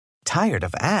tired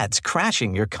of ads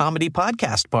crashing your comedy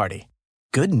podcast party?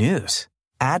 Good news.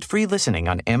 Ad-free listening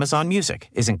on Amazon Music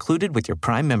is included with your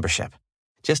Prime membership.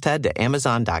 Just head to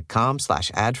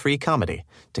amazon.com/ad-free comedy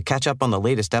to catch up on the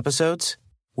latest episodes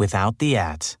without the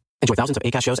ads. Enjoy thousands of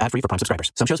Acast shows ad-free for Prime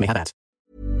subscribers. Some shows may have ads.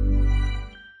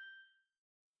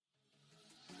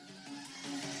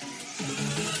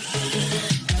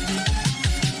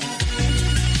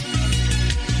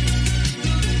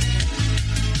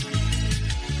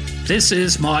 This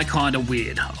is My Kind of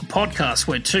Weird, a podcast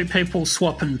where two people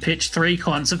swap and pitch three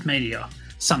kinds of media.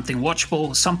 Something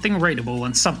watchable, something readable,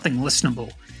 and something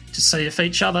listenable. To see if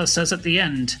each other says at the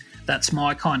end, that's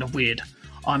my kind of weird.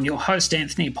 I'm your host,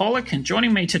 Anthony Pollock, and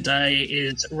joining me today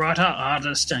is writer,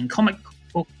 artist, and comic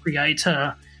book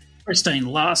creator Christine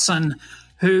Larson,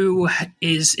 who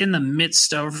is in the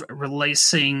midst of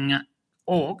releasing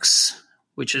Orcs,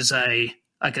 which is a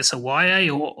YA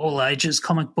or all-ages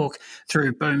comic book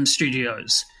through Boom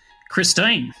Studios.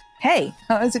 Christine. Hey,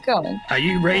 how's it going? Are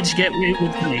you ready to get weird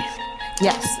with me?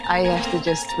 Yes, I have to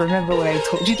just remember what I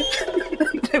told you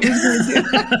I was going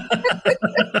to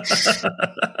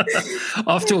do.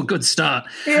 Off to a good start.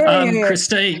 Yeah.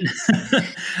 Christine,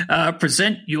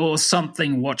 present your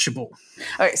something watchable.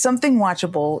 All right, something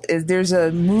watchable is there's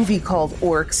a movie called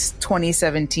Orcs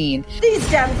 2017.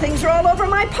 These damn things are all over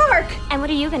my park. And what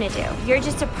are you going to do? You're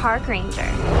just a park ranger.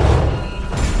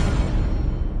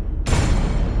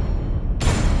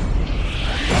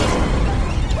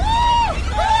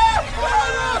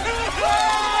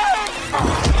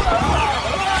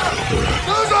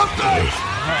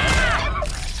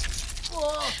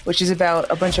 Which is about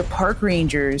a bunch of park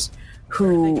rangers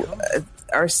who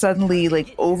are suddenly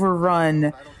like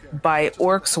overrun by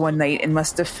orcs one night and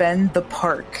must defend the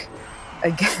park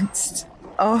against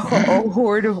a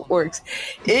horde of orcs.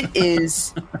 It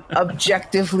is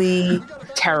objectively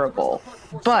terrible,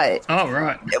 but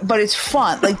but it's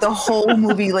fun. Like the whole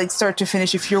movie, like start to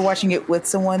finish. If you're watching it with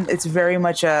someone, it's very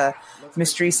much a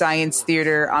mystery science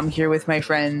theater. I'm here with my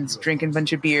friends, drinking a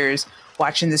bunch of beers,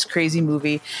 watching this crazy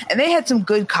movie. And they had some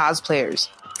good cosplayers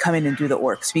come in and do the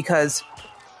orcs because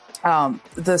some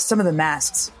of the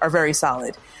masks are very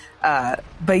solid.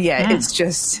 But yeah, it's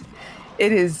just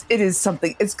it is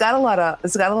something. It's got a lot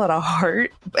of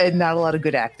heart and not a lot of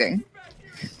good acting.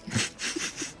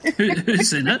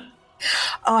 Who's in it?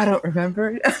 Oh, I don't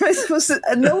remember. Am I supposed to?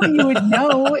 No one you would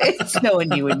know. It's no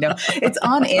one you would know. It's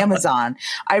on Amazon.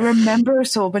 I remember.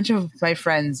 So a bunch of my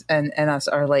friends and us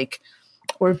are like,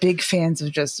 we're big fans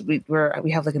of just we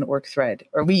have like an orc thread,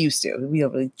 or we used to. We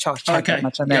don't really talk that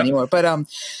much on that anymore. But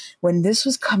when this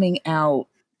was coming out,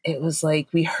 it was like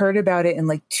we heard about it in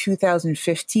like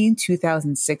 2015,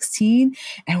 2016,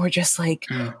 and we're just like,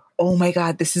 oh my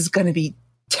God, this is gonna be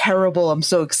terrible. I'm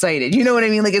so excited. You know what I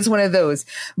mean? Like it's one of those.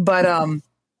 But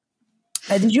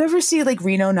did you ever see like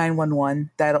Reno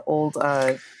 911, that old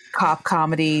cop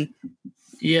comedy?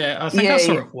 Yeah, I think I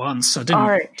saw it once. I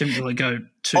didn't really go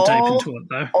too deep into it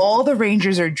though. All the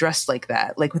Rangers are dressed like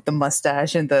that, like with the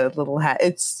mustache and the little hat.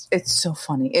 It's so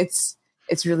funny. It's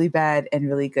really bad and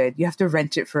really good. You have to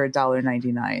rent it for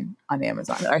 $1.99 on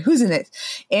Amazon. All right, who's in it?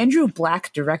 Andrew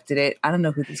Black directed it. I don't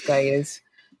know who this guy is.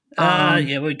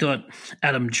 We got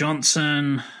Adam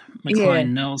Johnson,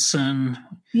 McLean Nelson.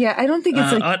 Yeah, I don't think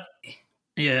it's like.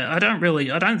 I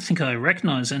don't think I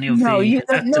recognize any of the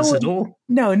actors at all.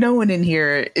 No one in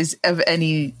here is of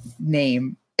any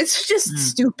name. It's just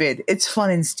stupid. It's fun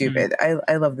and stupid.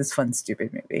 I love this fun,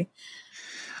 stupid movie.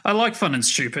 I like fun and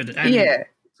stupid. And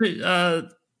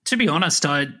to be honest,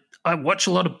 I watch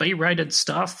a lot of B-rated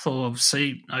stuff, or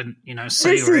C or even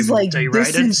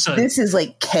D-rated. This is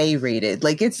like K-rated.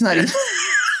 Like it's not even.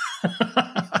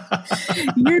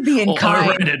 You're being kind.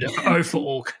 O-rated. O for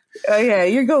orc. Oh yeah,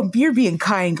 you're being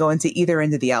kind going to either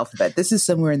end of the alphabet. This is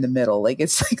somewhere in the middle. Like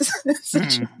it's like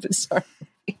such a bizarre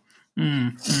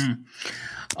movie.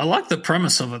 I like the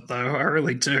premise of it though. I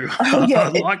really do. Oh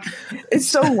yeah, it's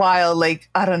so wild. Like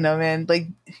I don't know, man. Like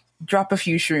drop a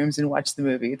few shrooms and watch the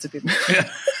movie. It's a good movie.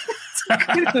 Yeah. It's a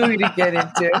good movie to get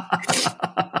into.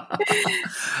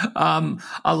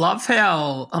 I love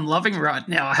how I'm loving right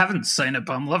now. I haven't seen it,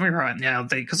 but I'm loving right now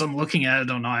because I'm looking at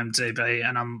it on IMDb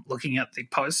and I'm looking at the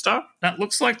poster. That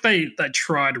looks like they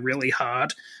tried really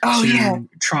hard to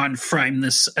try and frame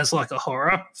this as like a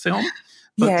horror film.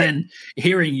 But then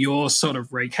hearing your sort of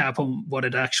recap on what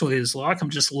it actually is like, I'm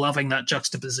just loving that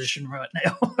juxtaposition right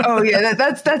now. Oh yeah,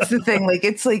 that's the thing. Like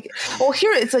it's like, well,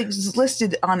 here it's like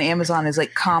listed on Amazon as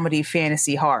like comedy,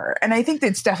 fantasy, horror, and I think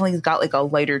it's definitely got like a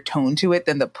lighter tone to it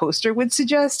than the poster would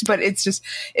suggest. But it's just,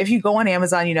 if you go on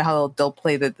Amazon, you know how they'll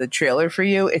play the trailer for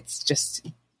you. It's just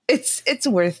it's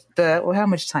worth the. Well, how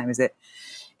much time is it?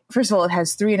 first of all, it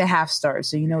has 3.5 stars,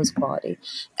 so you know it's quality.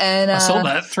 And I saw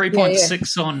that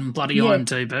 3.6 on bloody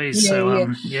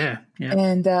IMDb. Yeah.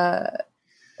 And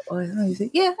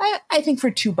I think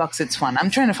for $2 it's fun. I'm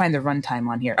trying to find the runtime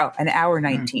on here. Oh, an hour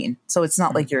 19. So it's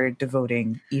not like you're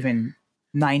devoting even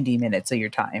 90 minutes of your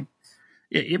time.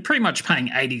 Yeah, you're pretty much paying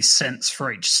 80 cents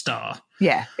for each star.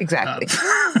 Yeah, exactly.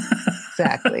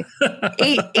 Exactly.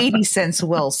 80 cents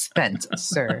well spent,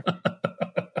 sir.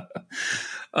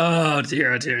 Oh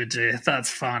dear. That's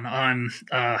fun.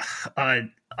 I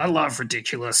love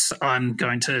ridiculous. I'm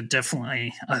going to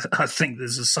definitely. I think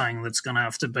this is something that's going to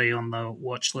have to be on the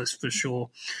watch list for sure.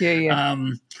 Yeah.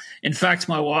 In fact,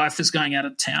 my wife is going out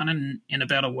of town in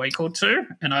about a week or two,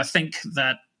 and I think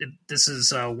that this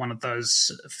is one of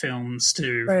those films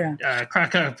to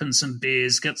crack open some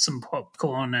beers, get some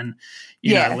popcorn, and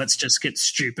you know, let's just get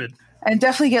stupid. And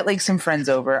definitely get like some friends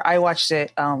over. I watched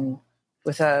it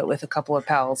with a couple of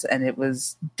pals, and it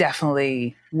was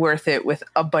definitely worth it with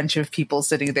a bunch of people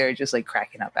sitting there just like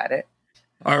cracking up at it.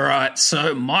 All right,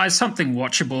 so my something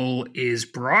watchable is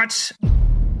Bright.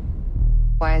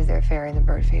 Why is there a fairy in the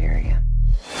bird feeder again?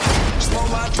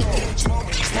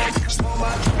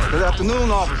 Good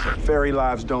afternoon, officer. Fairy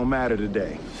lives don't matter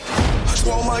today. That's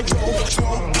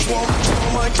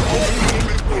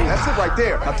it right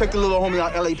there. Now take the little homie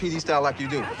out LAPD style like you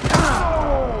do.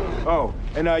 Oh,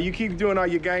 and you keep doing all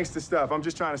your gangster stuff. I'm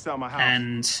just trying to sell my house.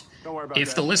 And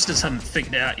if the listeners haven't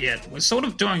figured out yet, we're sort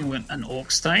of doing an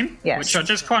Orcs theme, which I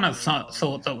just kind of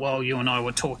thought that while you and I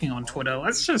were talking on Twitter,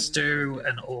 let's just do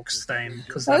an Orcs theme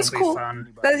because that'll be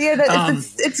fun.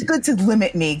 It's good to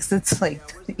limit me because it's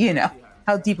like, you know,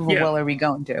 how deep of a well are we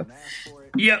going to?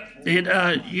 Yep,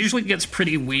 it usually gets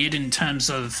pretty weird in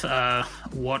terms of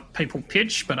what people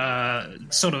pitch, but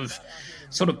sort of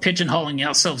pigeonholing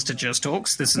ourselves to just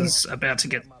Orcs. This is about to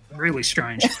get really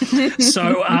strange.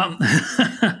 So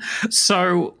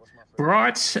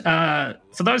Bright,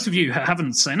 for those of you who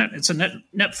haven't seen it, it's a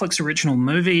Netflix original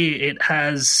movie. It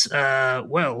has,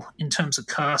 in terms of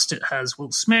cast, it has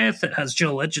Will Smith, it has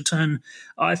Joel Edgerton.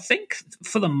 I think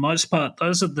for the most part,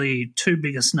 those are the two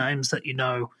biggest names that you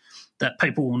know, that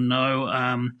people will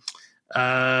know.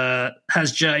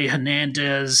 Has Jay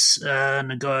Hernandez,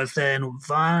 Nagothan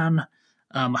Van.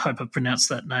 I hope I pronounced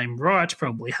that name right.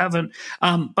 Probably haven't.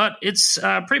 But it's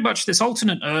pretty much this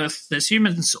alternate Earth. There's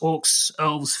humans, orcs,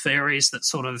 elves, fairies that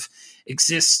sort of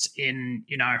exist in,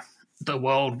 you know, the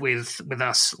world with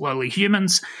us lowly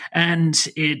humans. And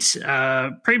it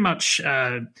pretty much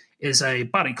is a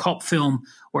buddy cop film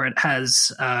where it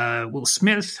has Will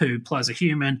Smith, who plays a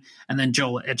human, and then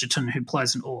Joel Edgerton, who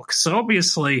plays an orc. So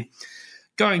obviously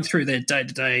going through their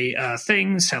day-to-day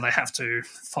things, how they have to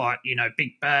fight, you know,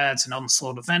 big bads and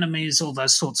onslaught of enemies, all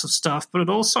those sorts of stuff. But it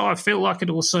also, I feel like it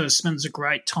also spends a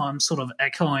great time sort of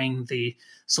echoing the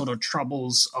sort of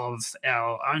troubles of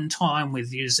our own time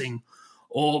with using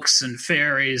orcs and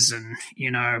fairies and, you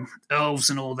know, elves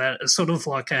and all that. It's sort of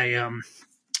like a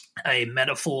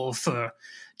metaphor for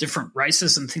different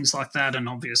races and things like that, and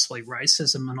obviously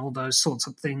racism and all those sorts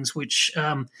of things, which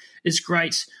is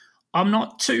great. I'm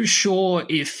not too sure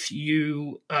if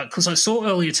you, because I saw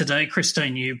earlier today,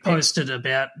 Christine, you posted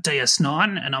about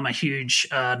DS9, and I'm a huge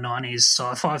 90s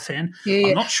sci-fi fan. Yeah.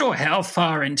 I'm not sure how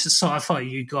far into sci-fi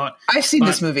you got. I've seen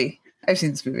this movie.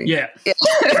 Yeah.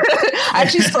 I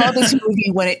actually saw this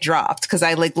movie when it dropped because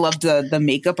I loved the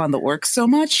makeup on the orcs so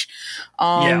much.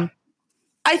 I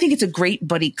think it's a great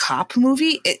buddy cop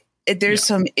movie. There's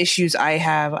some issues I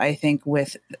have, I think,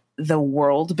 with the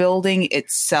world building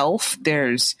itself.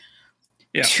 There's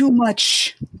too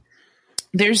much.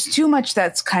 There's too much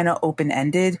that's kind of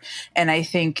open-ended, and I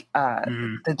think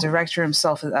the director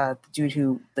himself, the dude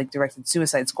who directed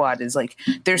Suicide Squad, is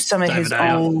there's some of his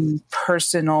own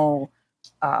personal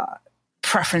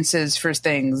preferences for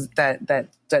things that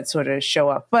sort of show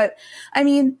up. But I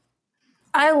mean,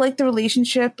 I like the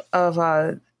relationship of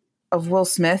Will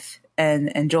Smith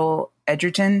and Joel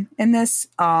Edgerton in this.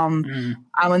 I'm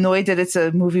annoyed that it's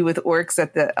a movie with orcs,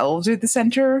 that the elves are the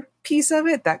center piece of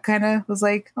it. That kind of was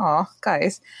like, oh,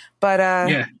 guys. But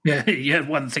you had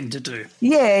one thing to do.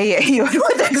 Yeah,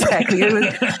 exactly.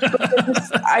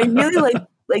 I really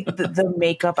like the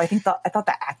makeup. I thought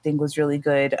the acting was really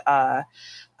good. I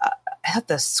thought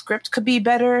the script could be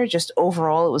better. Just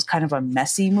overall, it was kind of a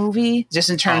messy movie,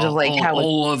 just in terms of how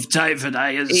all of David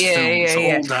Ayer's films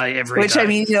all day, every day. Which, I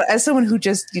mean, as someone who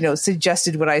just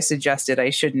suggested what I suggested, I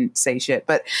shouldn't say shit,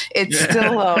 but it's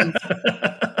still.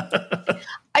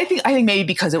 I think maybe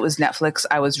because it was Netflix,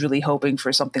 I was really hoping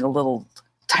for something a little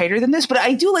tighter than this. But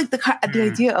I do like the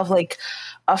idea of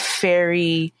a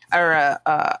fairy or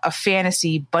a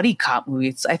fantasy buddy cop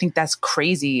movie. I think that's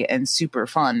crazy and super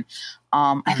fun.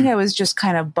 I think I was just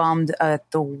kind of bummed at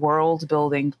the world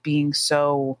building being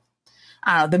so,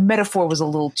 I don't know, the metaphor was a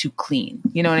little too clean.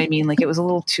 You know what I mean? Like it was a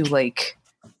little too like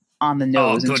on the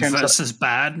nose in good terms versus of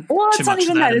bad. Well, Too it's not much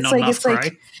even of that. and not enough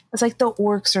gray. It's like the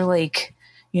orcs are like,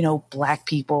 you know, black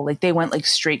people. Like they went like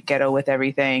straight ghetto with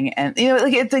everything, and you know,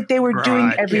 like it's like they were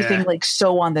doing everything like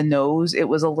so on the nose. It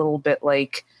was a little bit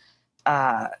like,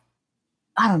 I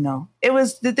don't know. It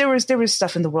was there was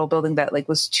stuff in the world building that like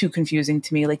was too confusing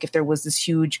to me. Like if there was this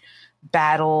huge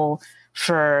battle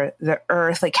for the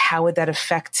earth, like how would that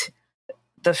affect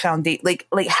the foundation?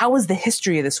 Like how is the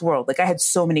history of this world? Like I had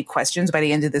so many questions by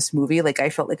the end of this movie. Like I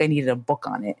felt like I needed a book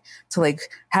on it to like,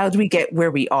 how do we get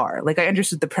where we are? Like I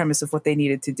understood the premise of what they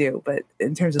needed to do, but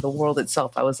in terms of the world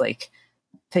itself, I was like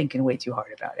thinking way too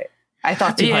hard about it. I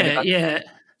thought too hard about it. Yeah.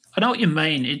 I know what you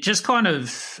mean. It just kind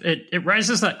of it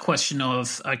raises that question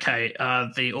of, okay,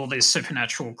 all these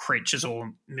supernatural creatures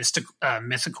or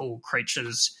mythical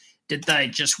creatures, did they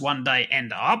just one day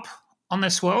end up on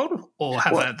this world, or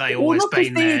have they always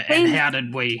been there? And how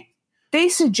did we? They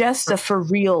suggest a for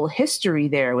real history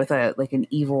there with an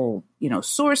evil, you know,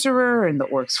 sorcerer, and the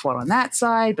orcs fought on that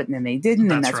side, but then they didn't,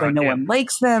 and that's why no one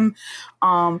likes them.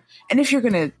 And if you're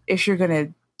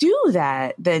gonna do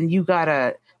that, then you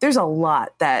gotta. There's a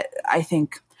lot that I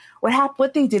think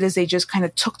what they did is they just kind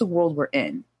of took the world we're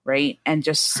in, right, and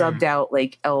just subbed out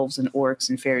like elves and orcs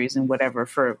and fairies and whatever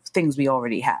for things we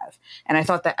already have. And I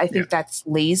think that's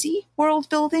lazy world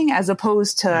building as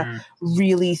opposed to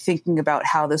really thinking about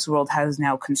how this world has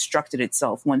now constructed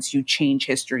itself once you change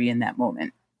history in that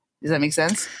moment. Does that make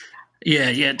sense?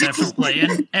 Yeah,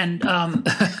 definitely. and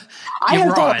I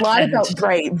have thought a lot about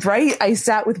Bright. Bright, I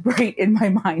sat with Bright in my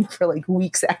mind for like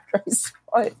weeks after I saw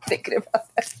it, thinking about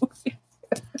that movie.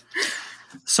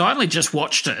 So I only just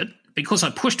watched it because I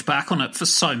pushed back on it for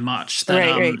so much that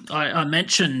I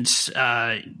mentioned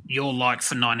your like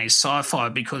for 90s sci-fi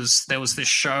because there was this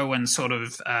show and sort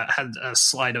of had a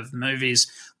slate of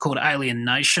movies called Alien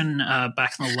Nation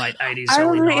back in the late 80s,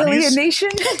 early 90s. Alien Nation?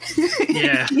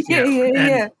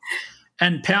 Yeah.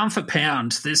 And pound for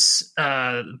pound, this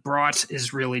Bright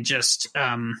is really just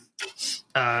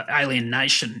Alien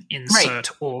Nation,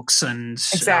 insert orcs and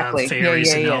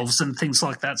fairies and elves and things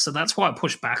like that. So that's why I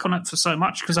pushed back on it for so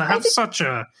much because I have such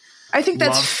a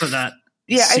love for that.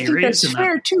 Yeah, series. I think that's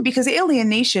fair too because Alien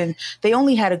Nation, they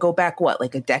only had to go back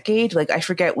like a decade. Like I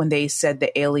forget when they said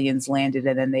the aliens landed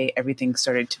and then everything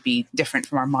started to be different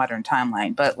from our modern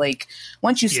timeline. But like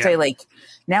once you say like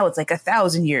now it's like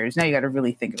 1,000 years, now you got to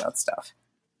really think about stuff.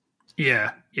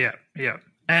 Yeah.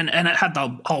 And it had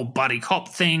the whole buddy cop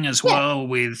thing as well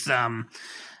with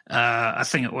I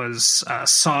think it was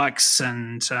Sykes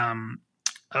and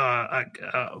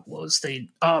what was the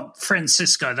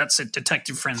Francisco? That's it,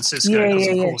 Detective Francisco. Because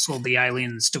of course all the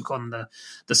aliens took on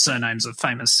the surnames of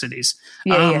famous cities.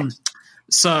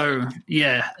 So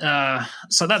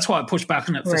that's why I pushed back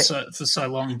on it for so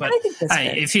long. But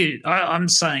hey, I'm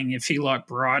saying if you like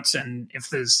Bright and if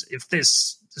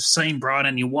this seen Bright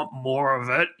and you want more of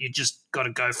it, you just got to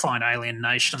go find Alien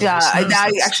Nation. Yeah,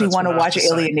 I actually want to watch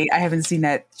Alien Nation. I haven't seen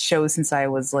that show since I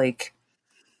was like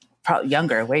probably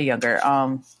way younger.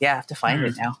 I have to find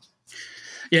it now.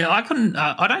 Yeah, I couldn't.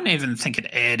 I don't even think it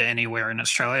aired anywhere in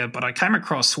Australia, but I came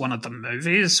across one of the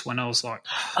movies when I was like,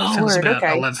 I was about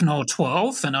 11 or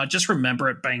 12, and I just remember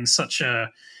it being such an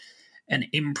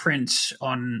imprint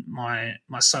on my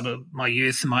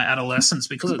youth and my adolescence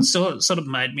because it sort of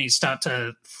made me start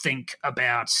to think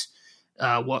about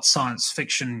what science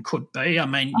fiction could be. I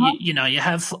mean, you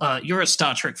have you're a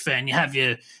Star Trek fan. You have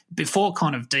before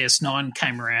kind of DS9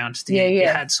 came around. You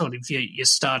had sort of your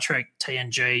Star Trek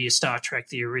TNG, your Star Trek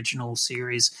the original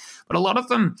series, but a lot of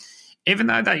them, even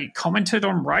though they commented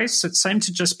on race, it seemed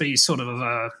to just be sort of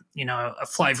a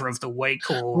flavor of the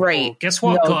week or guess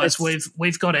what, guys,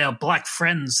 we've got our black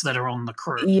friends that are on the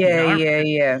crew.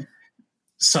 Yeah.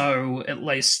 So at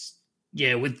least,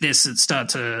 with this, it started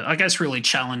to, I guess, really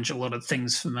challenge a lot of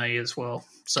things for me as well.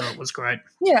 So it was great.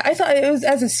 Yeah, I thought it was,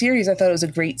 as a series, I thought it was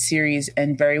a great series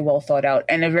and very well thought out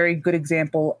and a very good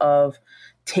example of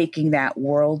taking that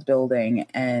world building.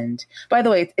 And by the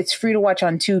way, it's free to watch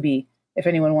on Tubi. If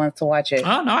anyone wants to watch it.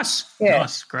 Oh, nice. Yeah.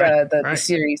 Nice. Great. The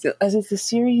series. Is it the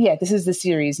series? Yeah, this is the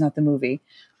series, not the movie.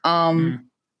 And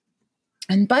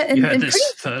you heard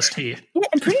this first here. Yeah,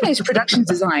 and pretty nice production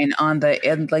design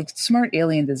and like smart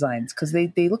alien designs because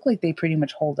they look like they pretty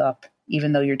much hold up,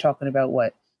 even though you're talking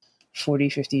about 40,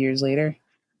 50 years later.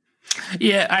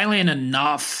 Yeah, alien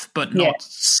enough, but not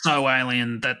so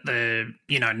alien that they're,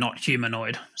 not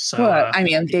humanoid. So, well, I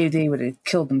mean, they would have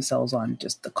killed themselves on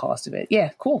just the cost of it.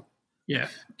 Yeah, cool. Yeah.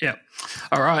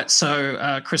 All right,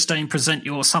 so Christine, present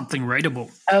your something readable.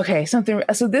 Okay, so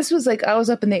this was I was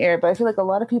up in the air, but I feel like a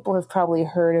lot of people have probably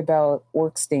heard about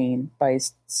Orcstain by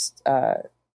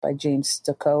James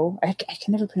Stokoe. I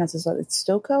can never pronounce this. It's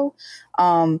Stokoe.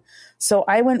 So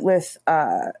I went with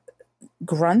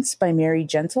Grunts by Mary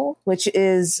Gentle, which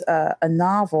is a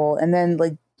novel. And then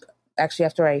actually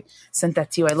after I sent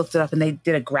that to you, I looked it up and they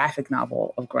did a graphic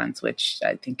novel of Grunts, which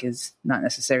I think is not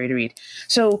necessary to read.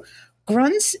 So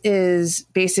Grunts is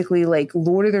basically like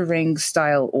Lord of the Rings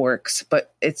style orcs,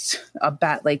 but it's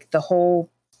about the whole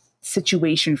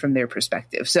situation from their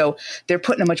perspective. So they're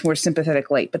put in a much more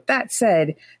sympathetic light. But that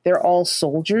said, they're all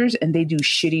soldiers and they do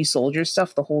shitty soldier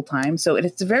stuff the whole time. So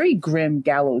it's a very grim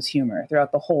gallows humor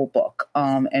throughout the whole book.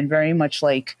 And very much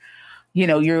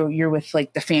you're with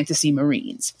the fantasy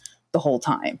Marines the whole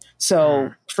time.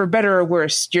 So for better or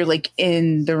worse, you're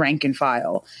in the rank and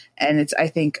file. And it's, I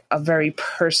think, a very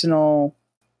personal,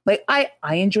 I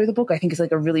enjoy the book. I think it's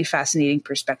a really fascinating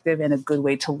perspective and a good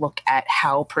way to look at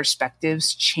how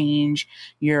perspectives change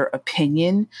your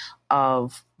opinion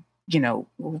of,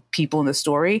 people in the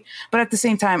story. But at the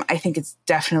same time, I think it's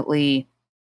definitely,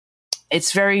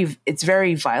 it's very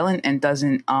violent and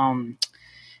doesn't hide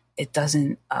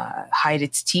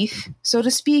its teeth, so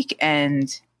to speak.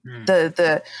 And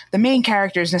the main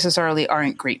characters necessarily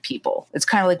aren't great people. It's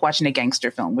kind of like watching a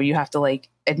gangster film where you have to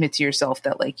admit to yourself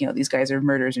that these guys are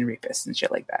murderers and rapists and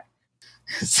shit like that.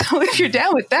 So if you're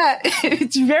down with that,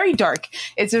 it's very dark.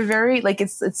 It's a very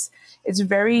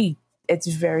it's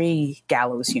very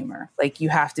gallows humor. You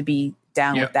have to be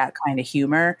down with that kind of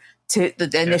humor.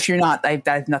 If you're not, I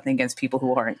have nothing against people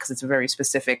who aren't, because it's a very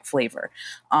specific flavor.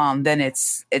 Then I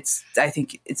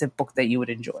think it's a book that you would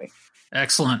enjoy.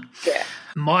 Excellent. Yeah.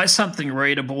 My something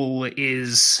readable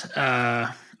is,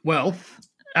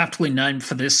 aptly named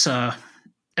for this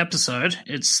episode.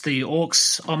 It's the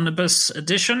Orcs Omnibus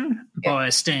Edition by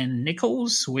Stan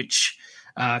Nichols, which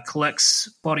collects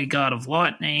Bodyguard of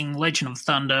Lightning, Legion of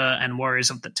Thunder, and Warriors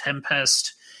of the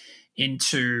Tempest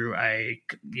into an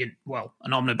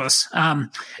omnibus.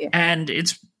 And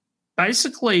it's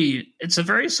basically, it's a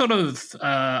very sort of,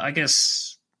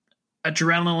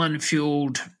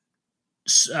 adrenaline-fueled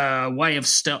way of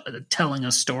telling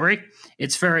a story.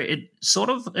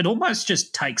 It almost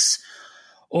just takes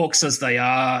orcs as they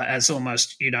are, as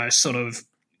almost, sort of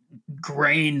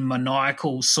green,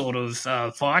 maniacal sort of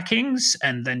Vikings,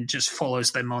 and then just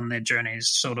follows them on their journeys,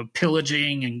 sort of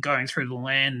pillaging and going through the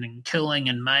land and killing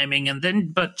and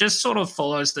maiming, but just sort of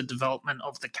follows the development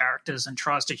of the characters and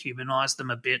tries to humanize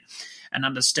them a bit and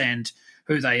understand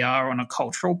who they are on a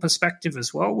cultural perspective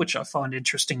as well, which I find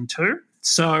interesting too.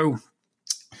 So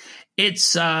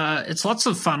it's lots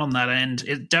of fun on that end.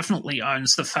 It definitely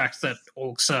owns the fact that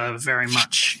orcs are very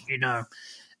much,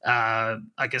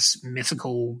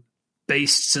 mythical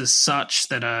beasts as such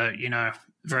that are,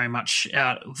 very much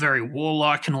very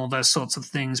warlike and all those sorts of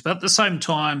things. But at the same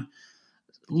time,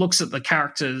 looks at the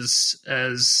characters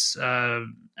as a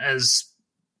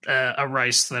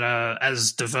race that are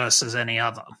as diverse as any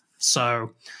other.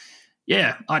 So,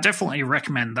 yeah, I definitely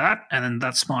recommend that. And then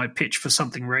that's my pitch for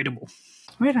something readable.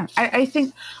 Right on. I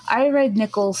think I read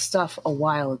Nichols' stuff a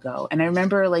while ago, and I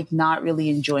remember not really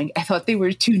enjoying it. I thought they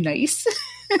were too nice.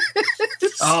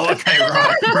 Oh, okay,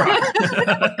 right.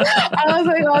 I was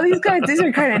like, these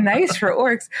are kind of nice for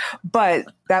orcs. But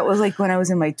that was when I was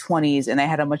in my 20s, and I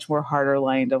had a much more harder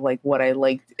line of what I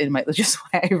liked in my, just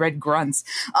why I read Grunts.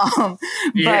 I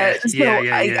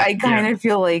kind of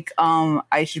feel like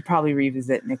I should probably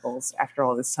revisit Nichols after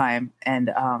all this time and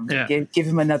give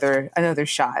him another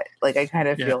shot. I kind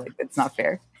of feel like it's not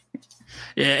fair.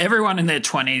 Yeah, everyone in their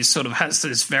 20s sort of has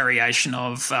this variation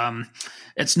of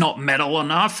it's not metal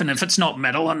enough, and if it's not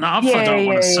metal enough, I don't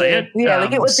want to see it. Yeah,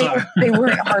 they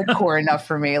weren't hardcore enough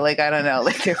for me. I don't know,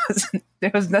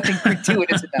 there was nothing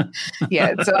gratuitous enough.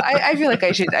 Yeah, so I feel like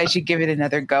I should give it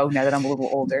another go now that I'm a little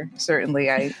older. Certainly,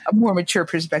 a more mature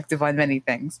perspective on many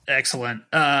things. Excellent.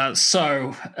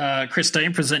 So,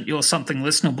 Christine, present your something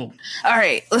listenable. All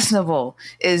right, listenable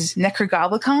is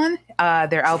Nekrogoblikon,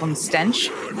 their album Stench.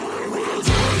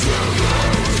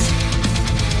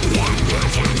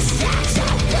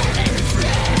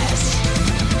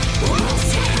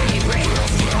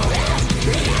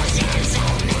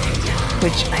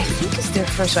 Which I think is their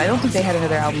first one. I don't think they had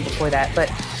another album before that. But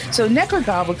so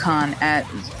Nekrogoblikon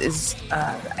is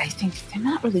I think they're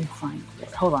not really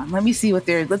grindcore. Hold on, let's see what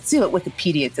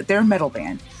Wikipedia said. They're a metal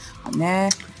band.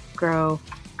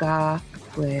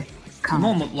 Nekrogoblikon.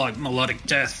 more like melodic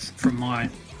death from my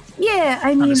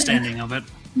understanding of it.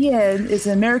 Yeah, it's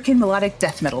an American melodic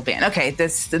death metal band. Okay,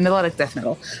 that's the melodic death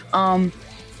metal.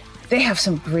 They have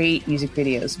some great music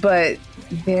videos, but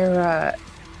they're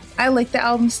I like the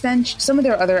album Stench. Some of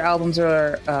their other albums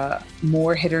are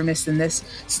more hit or miss than this.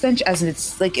 Stench, as in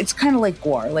it's kind of like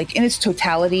Gwar. Like in its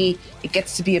totality, it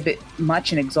gets to be a bit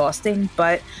much and exhausting,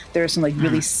 but there are some like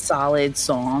really solid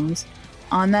songs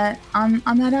on that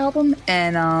album.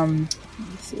 And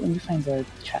let me find the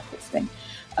track list thing,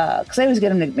 because I always get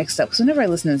them mixed up. Because whenever I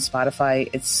listen to Spotify,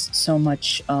 it's so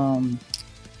much.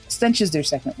 Stench is their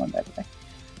second one, by the way.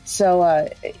 So.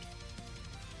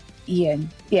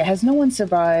 Yeah, has No One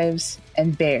Survives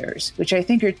and Bears, which I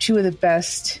think are two of the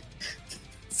best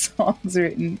songs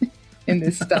written in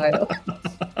this style.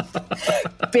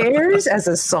 Bears as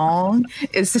a song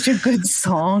is such a good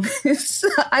song.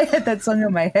 I had that song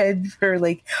in my head for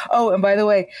like, oh, and by the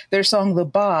way, their song The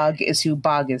Bog is who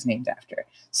Bog is named after.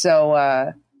 So,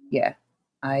 I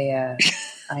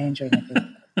enjoyed it.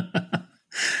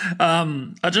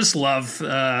 I just love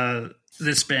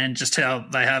this band, just how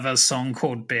they have a song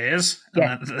called Bears.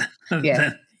 Yeah.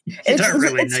 You don't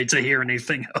really need to hear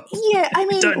anything else. Yeah, I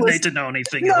mean, you don't need to know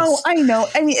anything No, else. I know.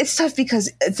 I mean, it's tough because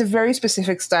it's a very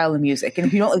specific style of music. And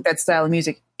if you don't like that style of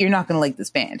music, you're not going to like this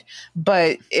band.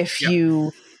 But if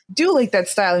you do like that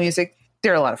style of music,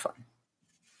 they're a lot of fun.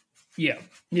 Yeah.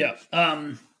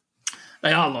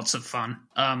 They are lots of fun.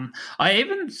 I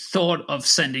even thought of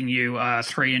sending you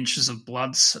 3 Inches of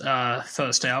Blood's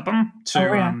first album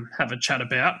to have a chat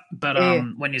about. But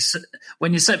when you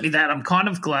sent me that, I'm kind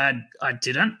of glad I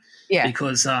didn't. Yeah.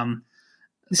 Because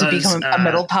this will become a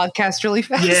metal podcast really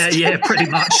fast. Yeah, pretty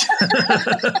much.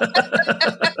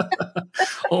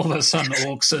 All of a sudden,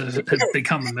 Orcs have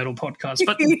become a metal podcast.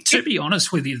 But to be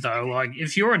honest with you, though, like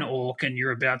if you're an Orc and you're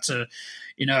about to,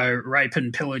 rape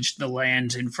and pillage the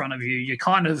land in front of you, you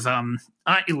kind of aren't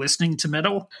you listening to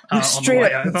metal on the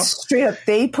way over? Straight up,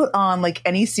 they put on like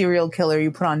any serial killer. You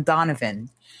put on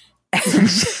Donovan, and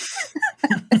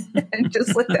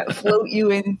just let that float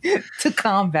you into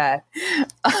combat.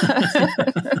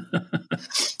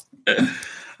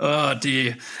 Oh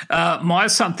dear. My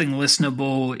something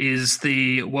listenable is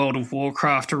the World of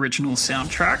Warcraft original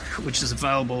soundtrack, which is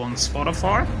available on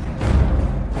Spotify.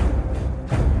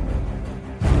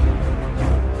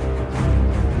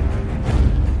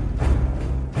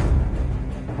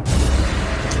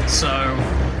 So,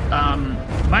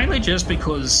 mainly just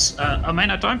because,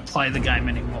 I don't play the game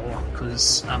anymore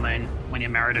because, when you're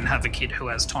married and have a kid, who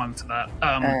has time for that?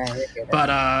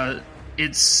 But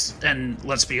and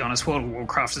let's be honest, World of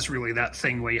Warcraft is really that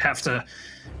thing where you have to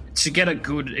get a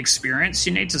good experience,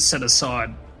 you need to set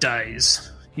aside days,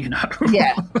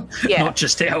 Yeah. Not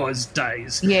just hours,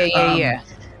 days. Yeah.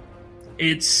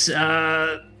 It's,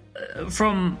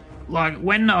 from... like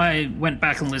when I went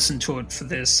back and listened to it for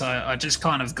this, I just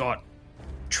kind of got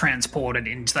transported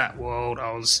into that world.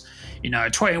 I was,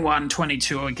 21,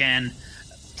 22 again,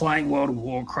 playing World of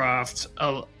Warcraft.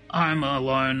 I'm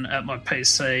alone at my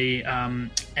PC,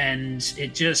 and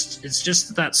it's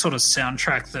just that sort of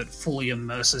soundtrack that fully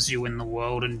immerses you in the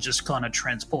world and just kind of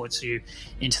transports you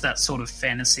into that sort of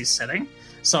fantasy setting.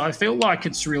 So I feel like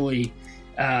it's really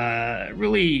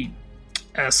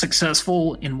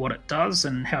successful in what it does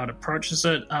and how it approaches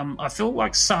it. I feel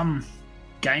like some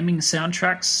gaming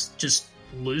soundtracks just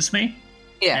lose me.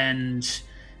 Yeah.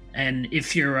 And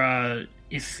if you're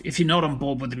if you're not on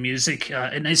board with the music,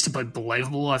 it needs to be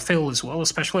believable, I feel, as well,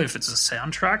 especially if it's a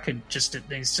soundtrack. It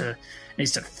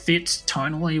needs to fit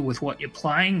tonally with what you're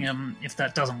playing. If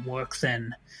that doesn't work,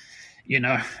 then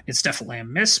it's definitely a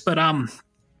miss. But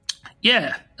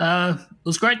it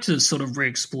was great to sort of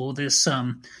re-explore this.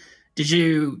 Did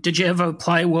you ever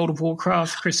play World of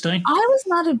Warcraft, Christine? I was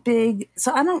not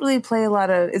so I don't really play a lot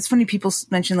of, it's funny people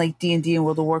mention like D&D and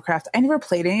World of Warcraft. I never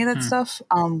played any of that stuff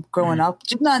growing up.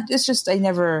 It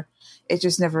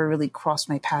just never really crossed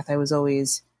my path. I was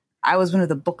one of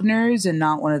the book nerds and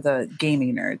not one of the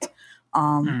gaming nerds.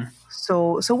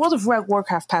 So World of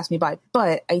Warcraft passed me by,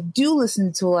 but I do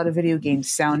listen to a lot of video game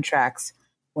soundtracks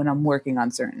when I'm working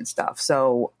on certain stuff.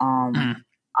 So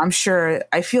I'm sure,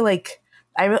 I feel like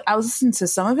I was listening to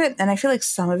some of it, and I feel like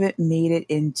some of it made it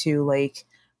into like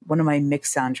one of my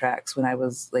mix soundtracks when I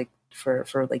was like for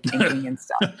like inking and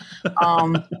stuff.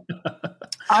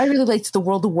 I really liked the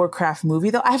World of Warcraft movie,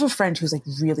 though. I have a friend who's like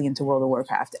really into World of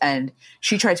Warcraft, and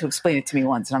she tried to explain it to me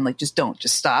once, and I'm like, just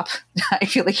stop. I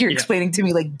feel like you're explaining to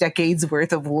me like decades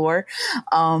worth of lore.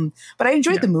 But I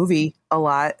enjoyed the movie a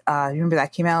lot. Remember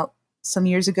that came out some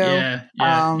years ago?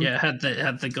 Yeah. Had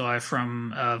the guy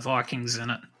from Vikings in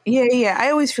it. Yeah.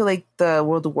 I always feel like the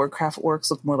World of Warcraft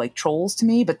orcs look more like trolls to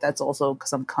me, but that's also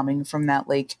because I'm coming from that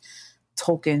like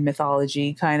Tolkien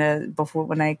mythology kind of before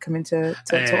when I come into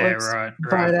to orcs.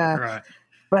 Right.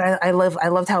 But I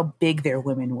loved how big their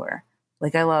women were.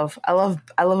 Like I love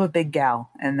a big gal,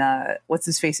 and what's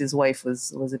his face's wife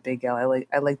was a big gal.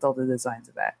 I liked all the designs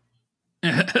of that.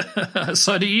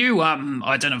 So do you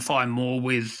identify more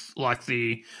with like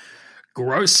the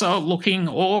grosser looking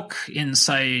orc in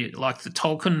say like the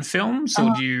Tolkien films,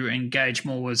 or do you engage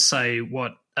more with say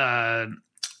what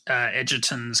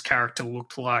Edgerton's character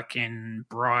looked like in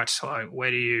Bright? Like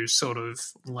where do you sort of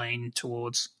lean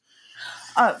towards?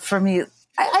 For me,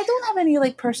 I don't have any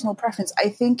like personal preference. I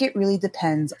think it really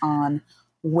depends on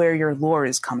where your lore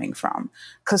is coming from.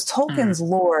 Because Tolkien's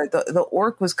lore, the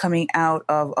orc was coming out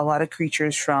of a lot of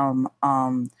creatures from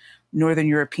Northern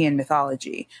European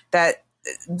mythology. That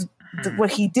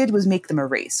what he did was make them a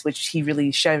race, which he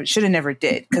really should have never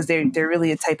did. Because they're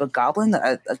really a type of goblin,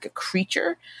 like a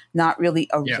creature, not really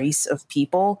a race of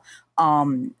people.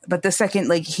 But the second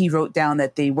like he wrote down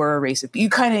that they were a race of you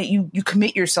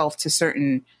commit yourself to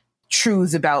certain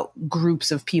truths about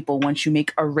groups of people once you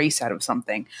make a race out of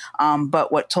something.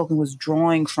 But what Tolkien was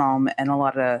drawing from, and a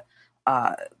lot of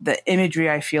the imagery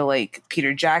I feel like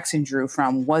Peter Jackson drew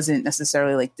from, wasn't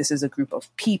necessarily like this is a group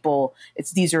of people.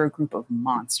 These are a group of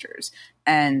monsters.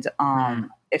 And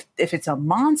if it's a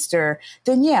monster,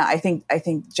 then yeah, I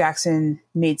think Jackson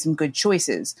made some good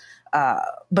choices.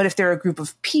 But if they're a group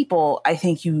of people, I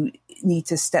think you need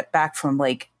to step back from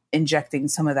like injecting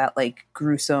some of that like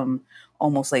gruesome,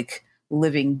 almost like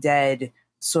Living Dead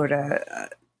sort of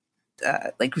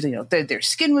like, you know, their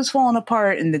skin was falling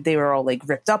apart and that they were all like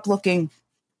ripped up looking.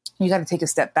 You got to take a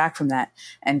step back from that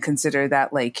and consider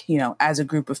that like, you know, as a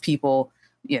group of people,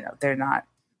 you know, they're not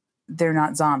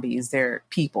zombies, they're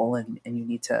people, and you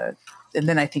need to, and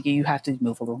then I think you have to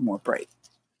move a little more bright.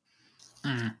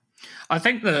 I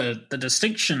think the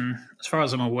distinction, as far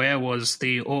as I'm aware, was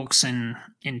the orcs in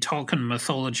Tolkien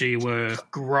mythology were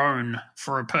grown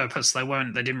for a purpose. They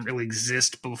didn't really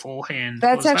exist beforehand.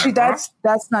 That's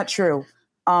that's not true.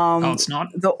 It's not?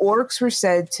 The orcs were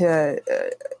said to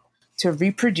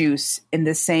reproduce in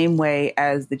the same way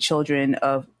as the children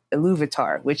of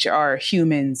Iluvatar, which are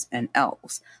humans and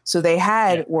elves. So they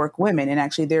had orc women, and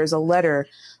actually there's a letter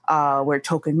where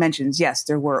Tolkien mentions, yes,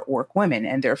 there were orc women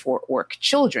and therefore orc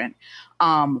children.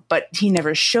 But he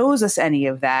never shows us any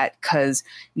of that because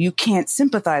you can't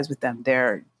sympathize with them.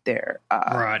 They're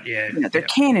right, yeah, you know, they're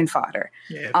cannon fodder.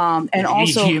 Yeah. And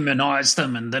also humanize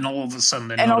them, and then all of a sudden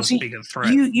they're not as big a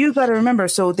threat. You got to remember,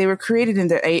 so they were created in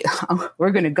the age. We're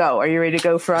going to go. Are you ready to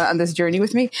go on this journey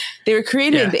with me? They were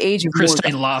created in the age of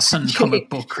Christine Larson,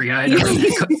 comic book creator,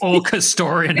 orc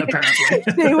historian, apparently.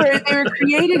 They were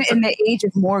created in the age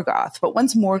of Morgoth, but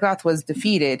once Morgoth was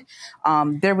defeated,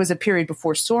 there was a period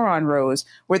before Sauron rose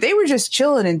where they were just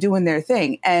chilling and doing their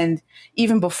thing, and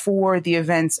even before the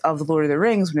events of the Lord of the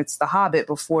Rings, when it's the Hobbit,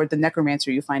 before the Necromancer,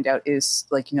 you find out is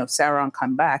like, you know, Sauron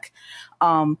come back.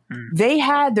 They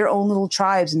had their own little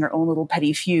tribes and their own little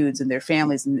petty feuds and their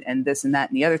families and this and that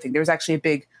and the other thing. There was actually a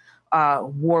big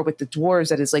war with the dwarves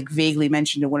that is like vaguely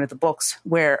mentioned in one of the books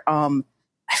where I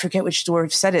forget which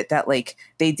dwarf said it, that like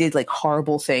they did like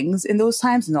horrible things in those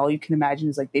times, and all you can imagine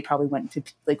is like they probably went to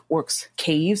like orcs'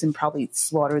 caves and probably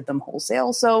slaughtered them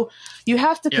wholesale. So you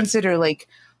have to consider like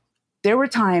there were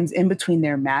times in between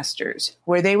their masters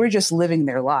where they were just living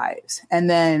their lives.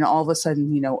 And then all of a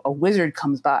sudden, you know, a wizard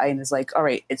comes by and is like, all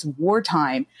right, it's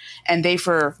wartime. And they,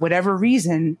 for whatever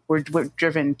reason, were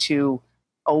driven to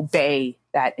obey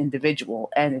that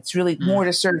individual. And it's really more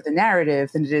to serve the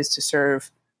narrative than it is to serve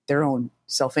their own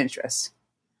self-interest.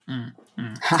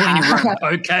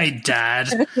 Okay,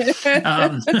 Dad.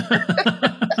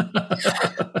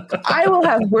 I will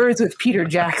have words with Peter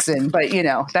Jackson, but, you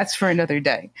know, that's for another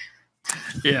day.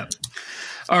 Yeah.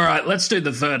 All right, let's do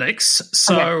the verdicts.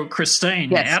 So, okay.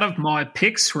 Christine, out of my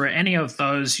picks, were any of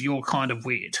those your kind of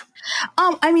weird?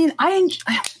 I mean, I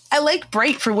like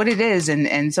Bright for what it is,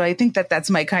 and so I think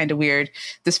that's my kind of weird,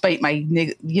 despite my,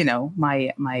 you know,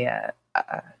 my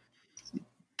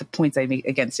the points I make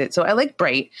against it. So I like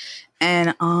Bright,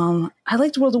 and I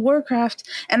liked World of Warcraft,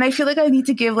 and I feel like I need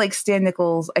to give like Stan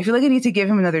Nichols, I feel like I need to give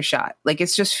him another shot. Like,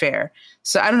 it's just fair.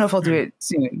 So I don't know if I'll do it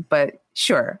soon, but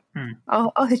sure.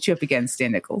 I'll hit you up again,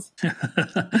 Stan Nichols. So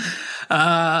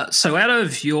out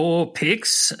of your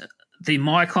picks, the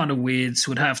my kind of weirds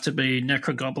would have to be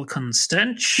Nekrogoblikon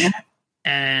Stench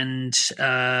and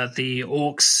the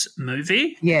Orcs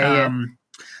movie.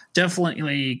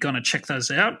 Definitely going to check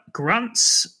those out.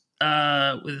 Grunts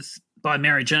by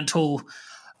Mary Gentle.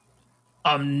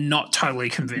 I'm not totally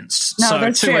convinced. No, so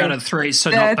that's 2 fair. out of 3,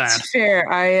 so That's not bad.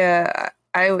 fair.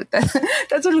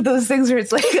 That's one of those things where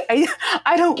it's like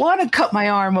I don't want to cut my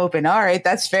arm open. All right,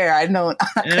 that's fair. I'm not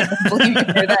going to blame you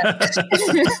for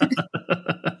that.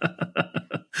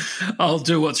 I'll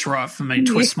do what's right for me.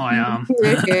 Twist my arm.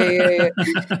 Yeah.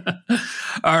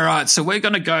 All right, so we're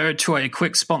going to go to a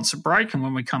quick sponsor break, and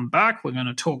when we come back, we're going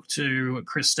to talk to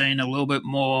Christine a little bit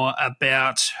more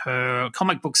about her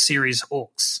comic book series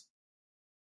Orcs.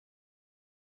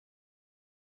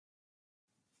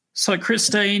 So,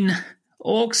 Christine,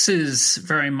 Orcs is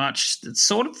very much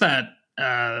sort of that,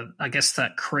 I guess,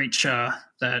 that creature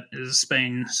that has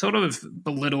been sort of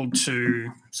belittled to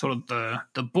sort of the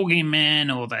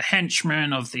boogeyman or the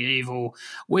henchman of the evil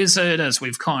wizard, as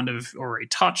we've kind of already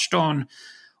touched on.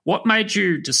 What made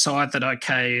you decide that,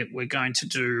 okay, we're going to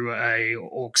do a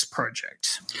Orcs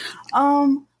project?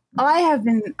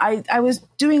 I was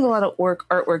doing a lot of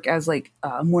artwork as like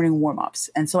morning warm-ups.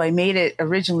 And so I made it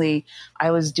originally, I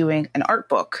was doing an art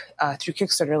book through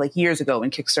Kickstarter like years ago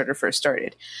when Kickstarter first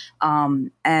started.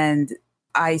 And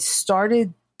I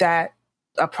started a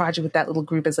project with that little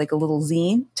group as like a little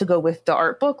zine to go with the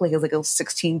art book, like it was like a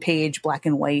 16-page black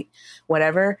and white,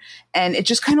 whatever. And it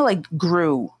just kind of like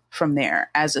grew from there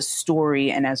as a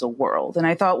story and as a world. And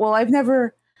I thought, well, I've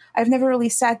never really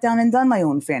sat down and done my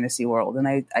own fantasy world.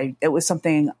 And it was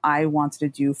something I wanted to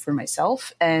do for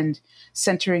myself, and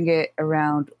centering it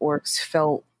around orcs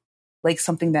felt like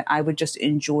something that I would just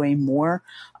enjoy more.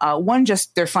 One,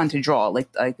 just they're fun to draw. Like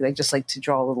I just like to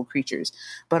draw little creatures,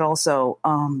 but also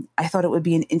I thought it would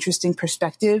be an interesting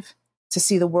perspective to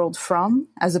see the world from,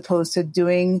 as opposed to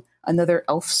doing another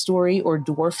elf story or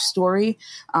dwarf story,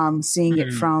 seeing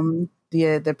it from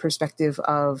the perspective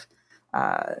of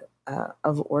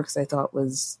orcs, I thought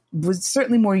was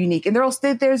certainly more unique. And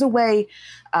there's a way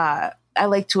I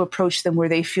like to approach them where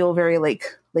they feel very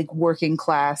like working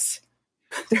class.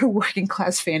 They're working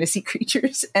class fantasy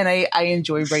creatures, and I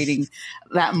enjoy writing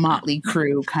that motley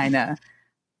crew kind of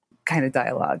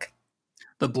dialogue.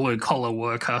 The blue collar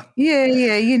worker. Yeah,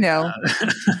 you know.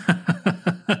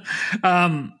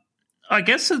 I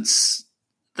guess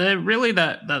they're really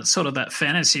that sort of that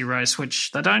fantasy race,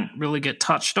 which they don't really get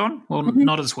touched on. Well,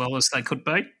 not as well as they could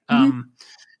be.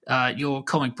 Your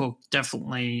comic book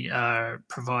definitely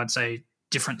provides a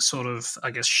different sort of,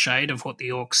 I guess, shade of what the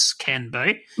orcs can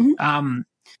be.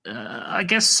 I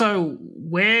guess so.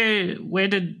 Where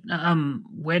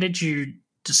did you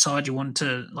decide you wanted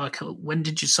to, like, when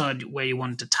did you decide where you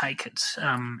wanted to take it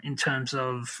in terms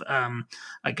of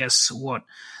I guess what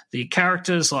the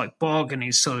characters like Bog and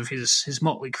his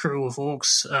motley crew of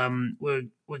orcs were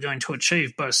going to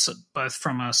achieve, both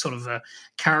from a sort of a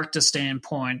character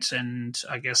standpoint and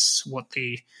I guess what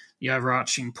the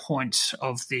overarching point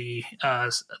of the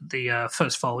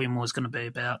first volume was going to be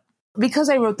about? Because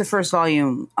I wrote the first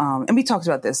volume, and we talked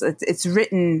about this, it's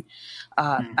written,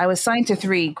 I was signed to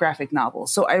 3 graphic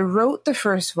novels. So I wrote the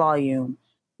first volume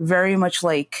very much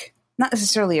like, not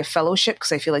necessarily a fellowship,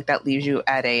 because I feel like that leaves you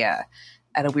at a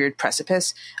weird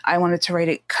precipice. I wanted to write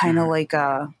it kind of like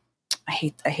I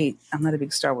hate, I'm not a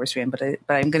big Star Wars fan, but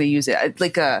I'm going to use it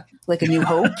like a New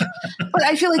Hope. But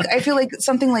I feel like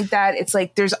something like that. It's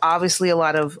like, there's obviously a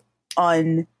lot of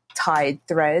untied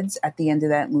threads at the end of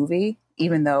that movie,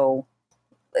 even though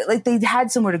like they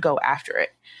had somewhere to go after it.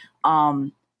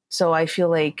 So I feel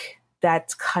like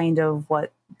that's kind of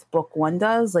what book 1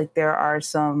 does. Like there are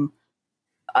some,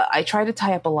 I try to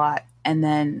tie up a lot, and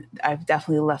then I've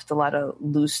definitely left a lot of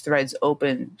loose threads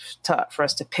open for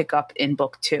us to pick up in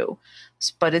book 2.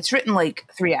 But it's written like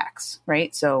 3 acts,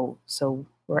 right? So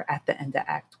we're at the end of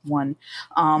act 1.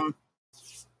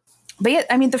 But yeah,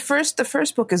 I mean, the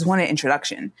first book is one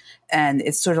introduction, and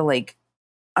it's sort of like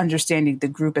understanding the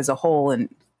group as a whole.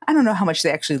 And I don't know how much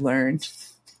they actually learned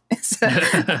as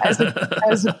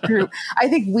a group. I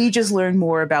think we just learned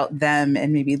more about them,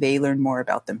 and maybe they learned more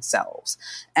about themselves.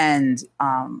 And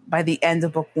by the end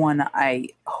of book 1, I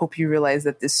hope you realize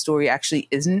that this story actually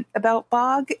isn't about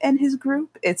Bog and his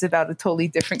group. It's about a totally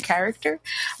different character.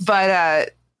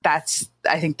 But that's,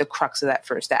 I think, the crux of that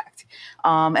first act.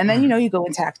 And then, you go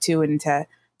into act 2 and into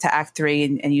act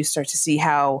 3, and you start to see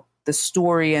how the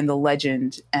story and the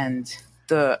legend and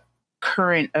the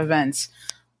current events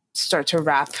start to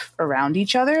wrap around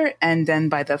each other. And then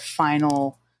by the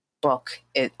final book,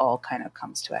 it all kind of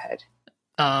comes to a head.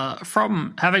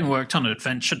 From having worked on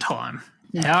Adventure Time,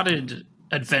 how did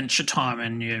Adventure Time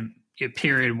and your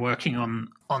period working on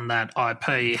that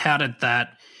IP, how did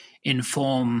that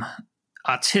inform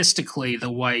artistically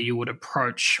the way you would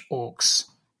approach Orcs?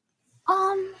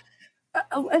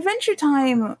 Adventure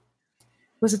Time,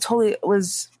 a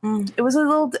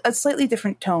slightly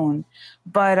different tone,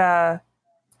 but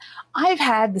I've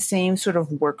had the same sort of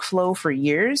workflow for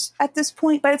years at this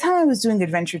point. By the time I was doing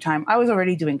Adventure Time, I was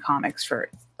already doing comics for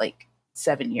like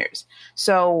 7 years.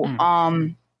 So,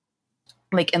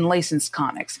 like in licensed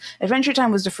comics, Adventure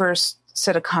Time was the first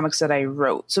set of comics that I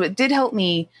wrote. So it did help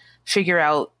me figure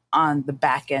out on the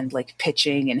back end, like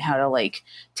pitching and how to like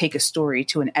take a story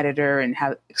to an editor and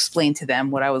how explain to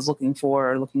them what I was looking for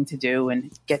or looking to do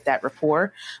and get that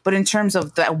rapport. But in terms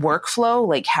of that workflow,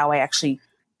 like how I actually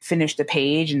finish the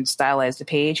page and stylize the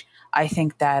page, I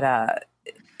think that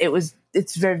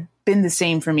been the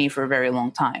same for me for a very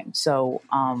long time. So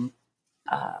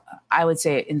I would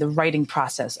say in the writing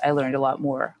process, I learned a lot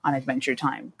more on Adventure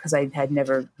Time because I had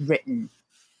never written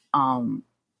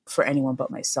for anyone but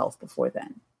myself before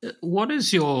then. Where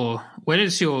does your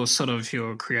sort of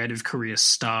your creative career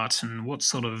start, and what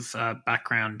sort of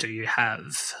background do you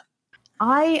have?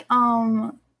 I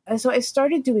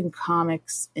started doing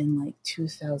comics in like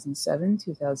 2007,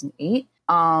 2008,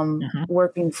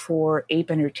 working for Ape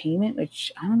Entertainment,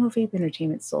 which I don't know if Ape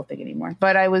Entertainment's still a thing anymore,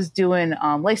 but I was doing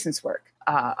license work.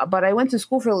 But I went to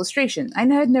school for illustration. I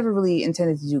had never really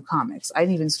intended to do comics. I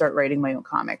didn't even start writing my own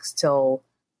comics till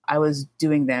I was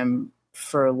doing them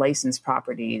for licensed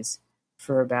properties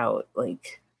for about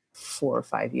like 4 or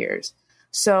 5 years.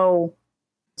 So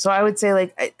I would say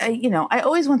like, I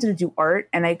always wanted to do art,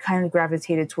 and I kind of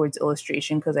gravitated towards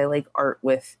illustration because I like art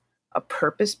with a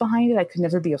purpose behind it. I could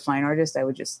never be a fine artist. I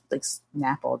would just like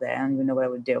snap all day. I don't even know what I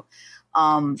would do.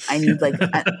 I need like,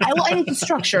 I need the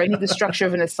structure. I need the structure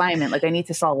of an assignment. Like I need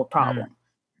to solve a problem,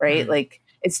 right? Like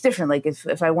it's different. Like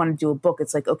if I want to do a book,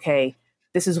 it's like, okay,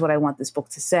 this is what I want this book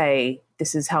to say.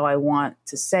 This is how I want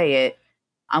to say it.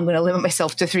 I'm going to limit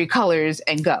myself to 3 colors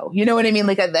and go. You know what I mean?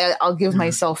 Like I'll give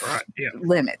myself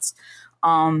limits.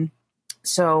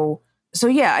 So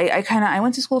yeah, I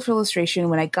went to school for illustration.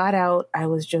 When I got out, I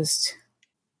was just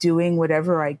doing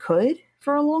whatever I could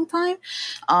for a long time.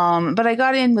 But I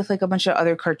got in with like a bunch of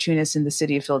other cartoonists in the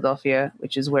city of Philadelphia,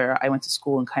 which is where I went to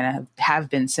school and kind of have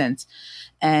been since.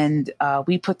 And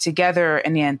we put together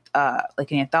an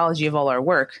anthology of all our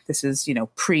work. This is,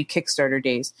 pre-Kickstarter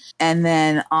days. And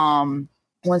then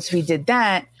once we did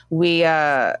that,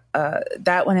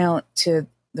 that went out to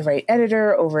the right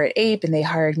editor over at Ape, and they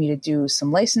hired me to do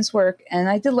some license work. And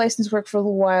I did license work for a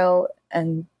little while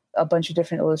and a bunch of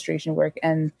different illustration work.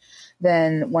 And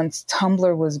then once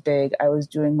Tumblr was big, I was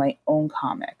doing my own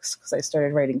comics because I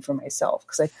started writing for myself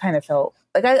because I kind of felt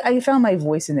like I found my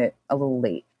voice in it a little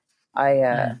late.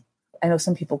 I know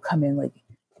some people come in, like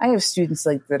I have students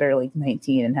like that are like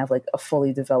 19 and have like a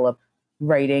fully developed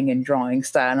writing and drawing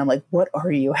style, and I'm like, what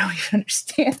are you? I don't even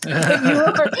understand what you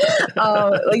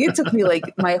are. Like it took me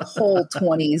like my whole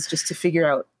 20s just to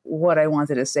figure out what I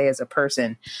wanted to say as a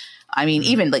person. I mean,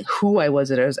 even like who I was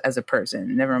as a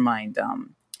person, never mind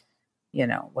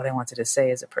what I wanted to say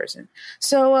as a person.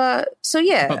 So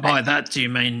yeah. But by that, do you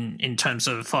mean in terms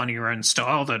of finding your own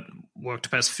style that worked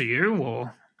best for you,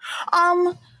 or?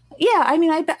 Yeah, I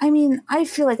mean, I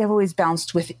feel like I've always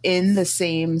bounced within the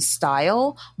same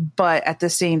style, but at the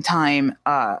same time,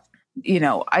 I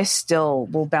still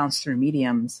will bounce through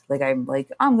mediums. Like I'm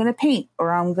going to paint,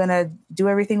 or I'm going to do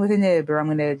everything with a nib, or I'm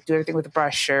going to do everything with a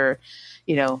brush, or,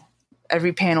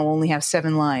 every panel only have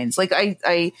 7 lines. Like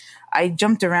I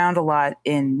jumped around a lot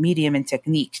in medium and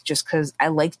technique just because I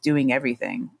like doing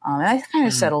everything. And I kind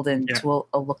of settled into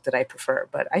a look that I prefer,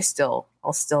 but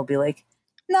I'll still be like,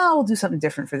 no, I'll do something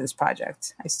different for this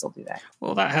project. I still do that.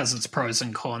 Well, that has its pros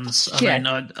and cons.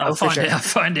 I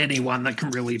find anyone that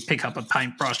can really pick up a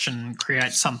paintbrush and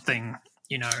create something,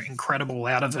 incredible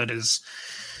out of it is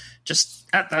just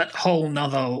at that whole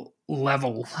nother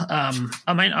level.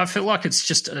 I feel like it's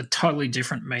just a totally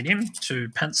different medium to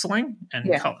penciling and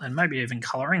maybe even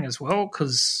coloring as well.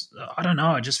 Because I don't know,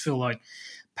 I just feel like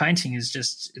painting is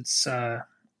just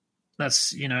that's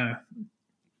to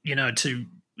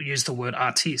use the word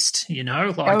artiste,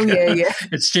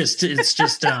 it's just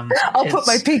I'll put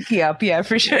my pinky up, yeah,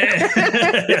 for sure.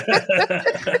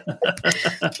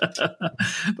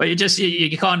 But you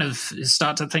kind of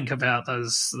start to think about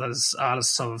those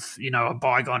artists of a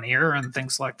bygone era and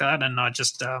things like that, and I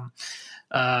just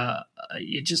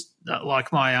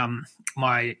like my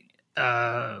one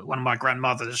of my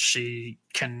grandmothers,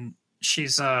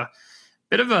 she's a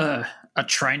bit of a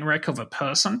train wreck of a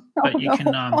person, but you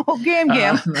can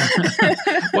gam.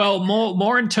 Well,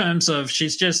 more in terms of she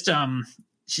just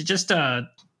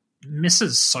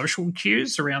misses social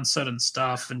cues around certain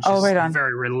stuff, and she's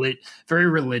very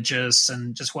religious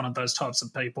and just one of those types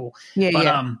of people.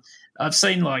 I've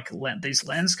seen like these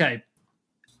landscape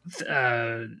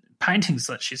paintings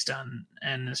that she's done,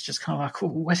 and it's just kind of like,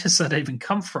 well, where does that even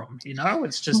come from?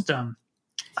 It's just I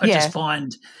just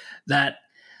find that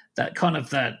kind of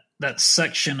that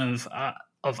section of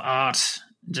art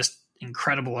just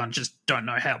incredible. I just don't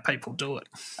know how people do it.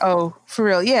 Oh, for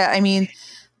real? Yeah, I mean,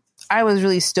 I was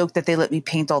really stoked that they let me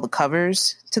paint all the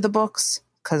covers to the books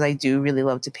because I do really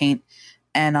love to paint.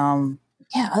 And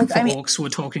Orcs we're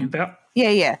talking about.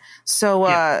 Yeah. So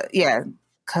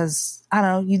because I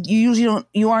don't know, you usually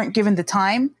aren't given the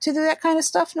time to do that kind of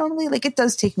stuff normally. Like it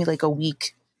does take me like a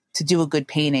week to do a good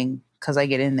painting because I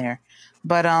get in there.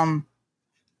 But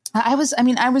I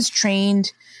was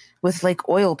trained with like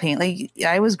oil paint. Like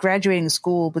I was graduating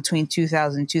school between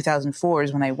 2000 and 2004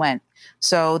 is when I went.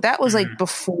 So that was like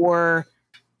before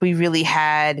we really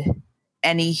had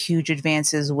any huge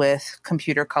advances with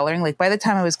computer coloring. Like by the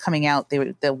time I was coming out,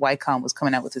 the Wacom was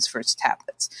coming out with its first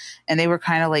tablets, and they were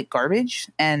kind of like garbage,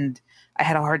 and I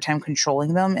had a hard time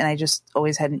controlling them, and I just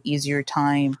always had an easier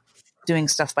time doing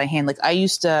stuff by hand. Like I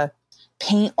used to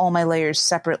paint all my layers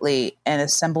separately and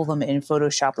assemble them in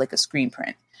Photoshop like a screen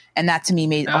print. And that to me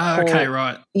made okay,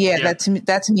 right. Yeah, yep.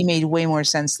 That to me made way more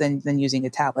sense than using a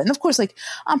tablet. And of course, like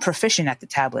I'm proficient at the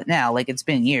tablet now. Like it's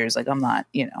been years. Like I'm not,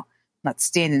 not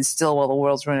standing still while the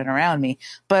world's running around me.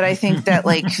 But I think that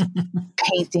like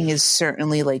painting is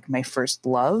certainly like my first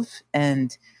love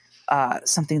and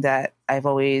something that I've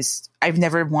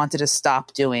never wanted to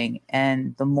stop doing.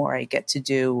 And the more I get to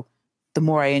do, the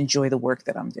more I enjoy the work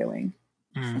that I'm doing.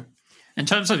 Mm. In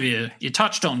terms of you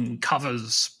touched on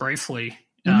covers briefly.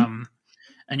 And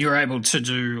you were able to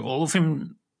do all of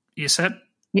them, you said?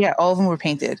 Yeah, all of them were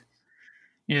painted.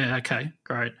 Yeah, okay,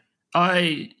 great.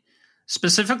 I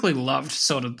specifically loved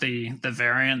sort of the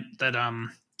variant that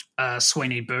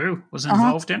Sweeney Boo was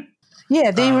involved in. Yeah,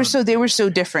 they were so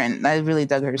different. I really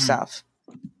dug her stuff.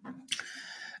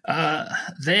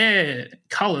 Their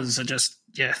colours are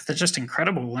they're just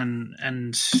incredible, and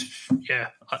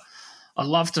I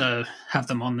love to have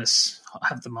them on this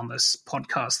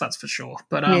podcast. That's for sure.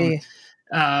 But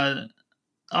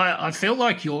I feel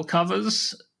like your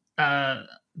covers, the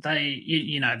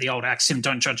old axiom,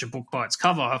 don't judge a book by its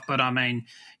cover. But I mean,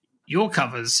 your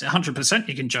covers, 100%,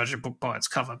 you can judge a book by its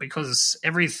cover because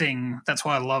everything. That's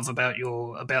what I love about the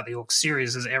Orcs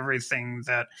series is everything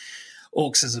that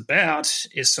Orcs is about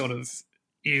is sort of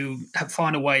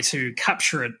find a way to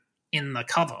capture it in the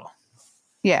cover.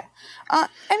 Yeah. I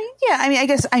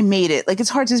guess I made it. Like, it's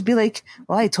hard to just be like,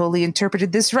 well, I totally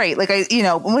interpreted this right. Like,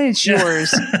 when it's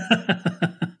yours,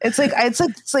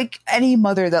 it's like any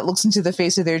mother that looks into the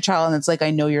face of their child and it's like,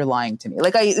 I know you're lying to me.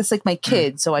 Like, it's like my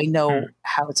kid, so I know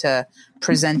how to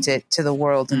present it to the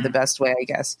world in the best way, I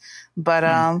guess. But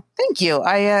thank you.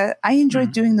 I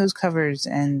enjoyed doing those covers,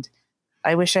 and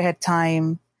I wish I had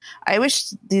time. I wish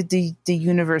the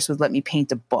universe would let me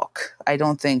paint a book. I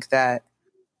don't think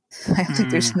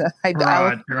there's no.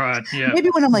 Right. Yeah. Maybe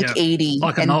when I'm like 80,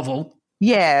 like a novel.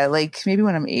 Yeah, like maybe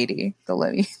when I'm 80, they'll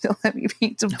let me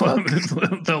paint a book.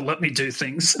 They'll let me do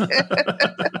things.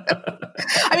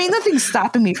 I mean, nothing's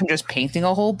stopping me from just painting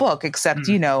a whole book, except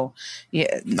a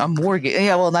mortgage.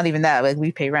 Yeah, well, not even that. Like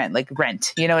we pay rent. Like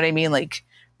rent. You know what I mean? Like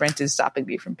rent is stopping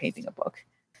me from painting a book.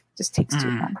 It just takes too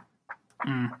long.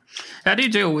 How do you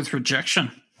deal with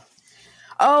rejection?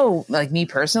 Oh, like me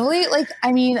personally? Like,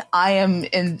 I mean, I am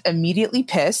immediately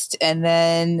pissed, and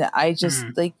then I just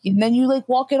and then you like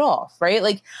walk it off, right?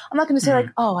 Like, I'm not going to say like,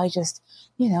 oh, I just,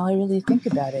 I really think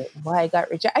about it. Why I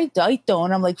got rejected. I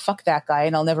don't. I'm like, fuck that guy,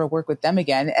 and I'll never work with them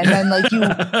again. And then like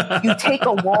you take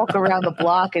a walk around the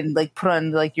block and like put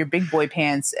on like your big boy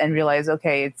pants and realize,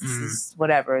 okay, it's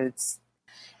whatever.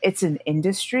 It's an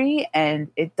industry, and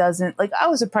it doesn't like. I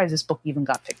was surprised this book even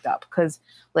got picked up because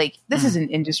like this is an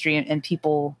industry, and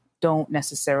people don't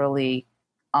necessarily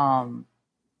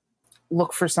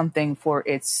look for something for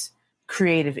its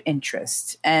creative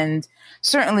interest. And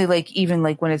certainly like even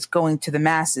like when it's going to the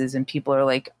masses and people are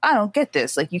like, I don't get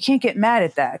this. Like you can't get mad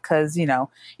at that because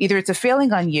either it's a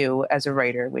failing on you as a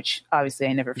writer, which obviously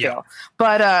I never fail,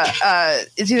 but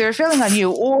it's either a failing on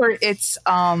you or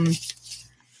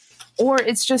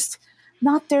it's just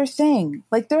not their thing.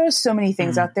 Like there are so many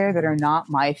things out there that are not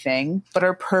my thing, but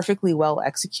are perfectly well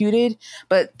executed.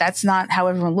 But that's not how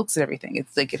everyone looks at everything.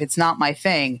 It's like, if it's not my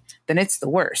thing, then it's the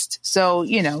worst. So,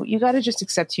 you got to just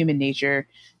accept human nature.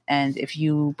 And if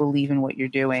you believe in what you're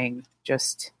doing,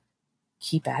 just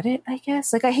keep at it, I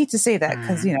guess. Like, I hate to say that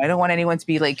because, I don't want anyone to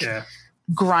be like,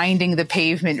 grinding the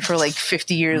pavement for like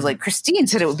 50 years. Like Christine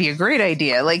said it would be a great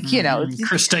idea. Like,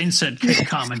 Christine said, keep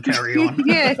calm and carry on.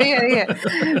 Yeah.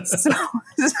 So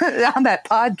on that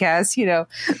podcast,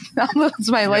 that's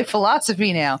my life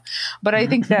philosophy now. But I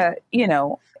think that,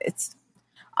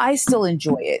 I still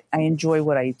enjoy it. I enjoy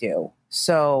what I do.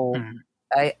 So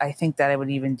I think that I would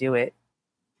even do it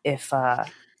if I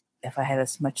had a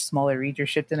much smaller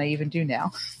readership than I even do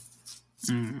now.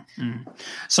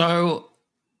 So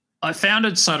I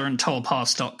founded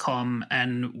sodaandtelepass.com,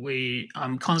 and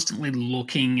I'm constantly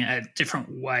looking at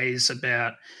different ways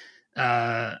about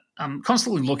I'm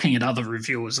constantly looking at other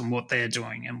reviewers and what they're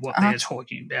doing and what they're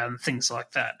talking about and things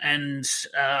like that. And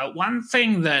one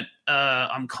thing that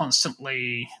I'm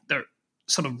constantly that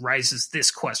sort of raises this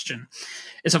question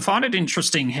is I find it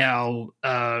interesting how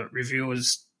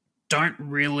reviewers don't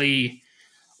really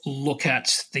look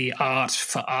at the art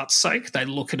for art's sake. They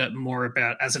look at it more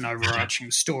about as an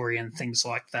overarching story and things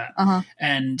like that.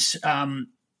 And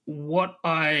what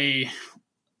I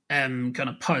am going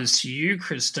to pose to you,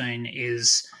 Christine,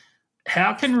 is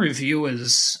how can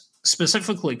reviewers,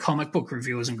 specifically comic book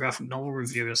reviewers and graphic novel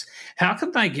reviewers, how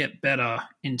can they get better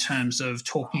in terms of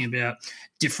talking about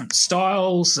different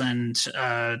styles and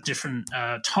different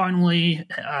tonally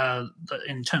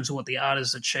in terms of what the art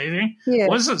is achieving? Yeah.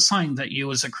 What is it saying that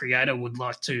you as a creator would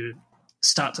like to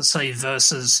start to see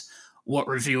versus what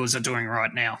reviewers are doing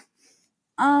right now?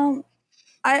 I'm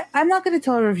not going to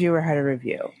tell a reviewer how to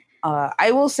review.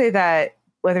 I will say that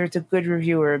whether it's a good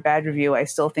review or a bad review, I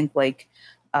still think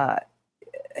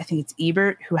I think it's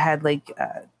Ebert who had I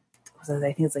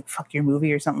think it's like Fuck Your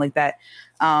Movie or something like that.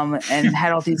 And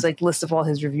had all these lists of all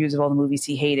his reviews of all the movies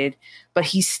he hated, but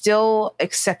he still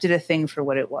accepted a thing for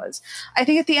what it was. I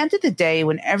think at the end of the day,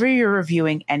 whenever you're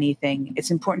reviewing anything, it's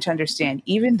important to understand,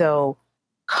 even though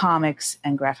comics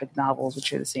and graphic novels,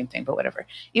 which are the same thing, but whatever,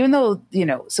 even though,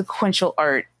 sequential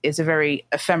art is a very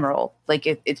ephemeral,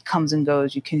 it comes and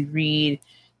goes. You can read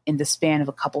in the span of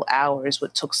a couple hours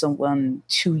what took someone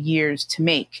 2 years to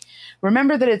make.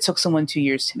 Remember that it took someone 2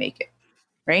 years to make it,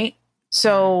 right?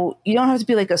 So you don't have to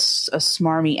be like a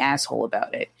smarmy asshole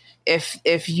about it.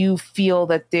 If you feel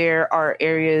that there are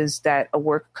areas that a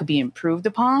work could be improved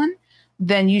upon,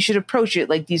 then you should approach it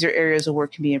like these are areas of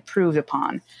work can be improved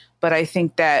upon. But I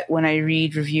think that when I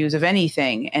read reviews of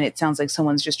anything and it sounds like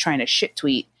someone's just trying to shit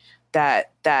tweet,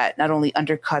 that not only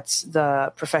undercuts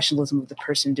the professionalism of the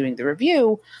person doing the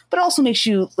review, but also makes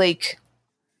you it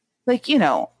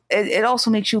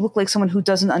also makes you look like someone who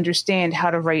doesn't understand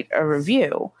how to write a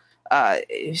review.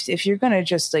 If you're going to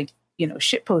just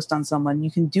shitpost on someone, you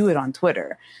can do it on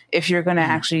Twitter. If you're going to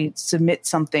actually submit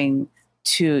something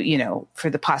to,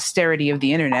 for the posterity of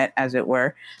the internet, as it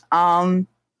were,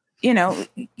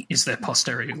 is there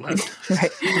posterity left?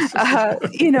 Right.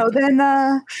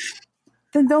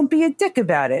 Then don't be a dick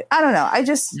about it. I don't know. I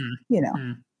just,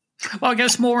 Well, I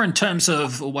guess more in terms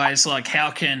of ways like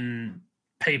how can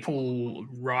people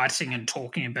writing and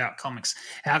talking about comics,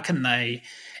 how can they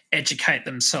educate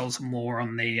themselves more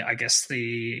on the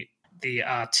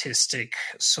artistic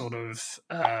sort of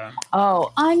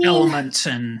element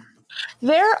and...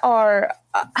 There are,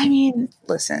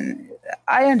 listen,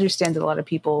 I understand that a lot of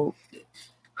people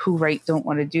who write don't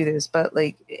want to do this, but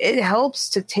it helps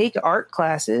to take art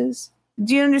classes.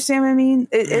 Do you understand what I mean?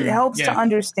 It helps to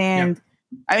understand.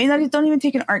 Yeah. Don't even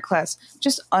take an art class.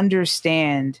 Just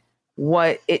understand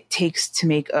what it takes to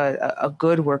make a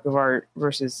good work of art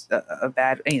versus a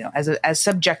bad, as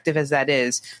subjective as that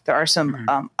is, there are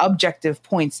some objective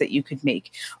points that you could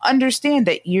make. Understand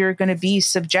that you're going to be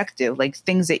subjective,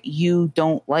 things that you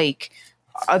don't like,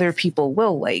 other people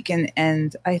will like.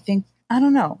 And I think, I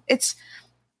don't know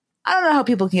how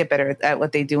people can get better at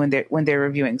what they do when they're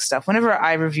reviewing stuff. Whenever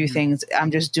I review things, I'm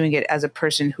just doing it as a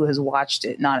person who has watched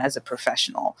it, not as a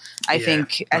professional. I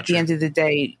think at the end of the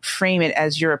day, frame it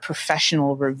as you're a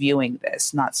professional reviewing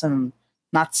this, not some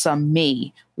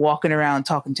me walking around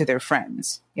talking to their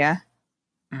friends. Yeah.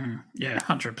 Yeah.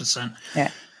 100%.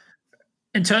 Yeah.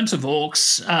 In terms of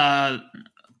Orcs,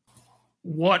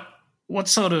 what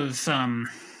sort of,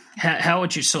 how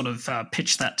would you sort of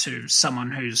pitch that to someone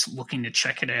who's looking to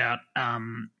check it out?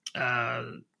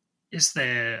 Is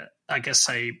there, I guess,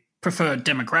 a preferred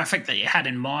demographic that you had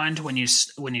in mind when you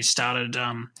started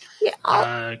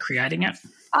creating it?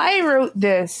 I wrote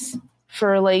this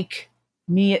for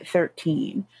me at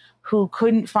 13, who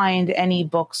couldn't find any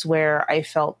books where I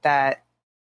felt that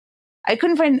I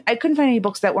couldn't find any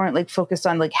books that weren't focused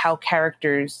on how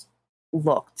characters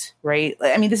looked, right?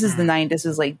 This is the 90s. This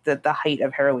is the height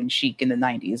of heroin chic in the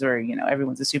 90s, where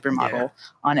everyone's a supermodel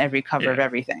on every cover of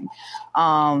everything.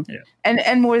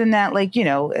 And more than that,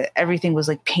 everything was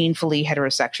painfully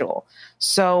heterosexual.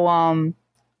 So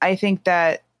I think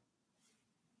that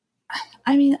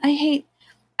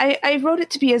I wrote it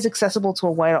to be as accessible to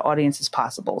a wide audience as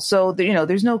possible. So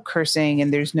there's no cursing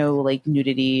and there's no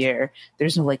nudity or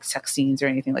there's no sex scenes or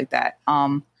anything like that.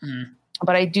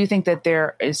 But I do think that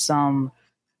there is some,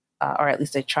 or at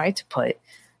least I tried to put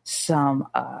some,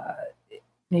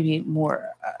 maybe more,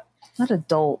 not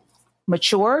adult,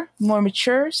 more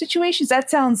mature situations. That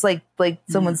sounds like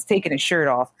someone's taking a shirt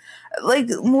off. Like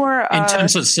more in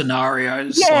terms of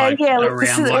scenarios, like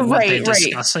around like what they're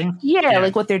discussing. Yeah,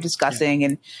 like what they're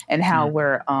discussing and how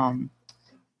we're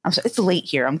I'm sorry, it's late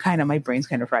here. My brain's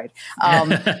kind of fried.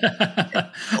 So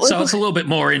it's a little bit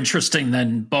more interesting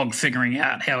than Bog figuring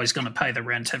out how he's going to pay the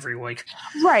rent every week.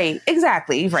 Right,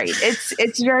 exactly. Right.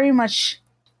 It's very much,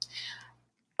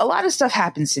 a lot of stuff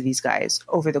happens to these guys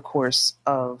over the course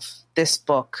of this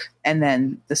book and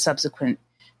then the subsequent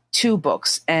 2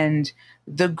 books. And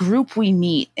the group we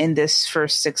meet in this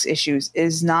first 6 issues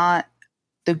is not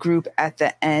the group at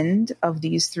the end of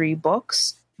these 3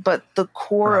 books, but the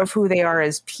core of who they are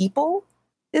as people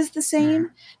is the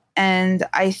same. And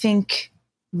I think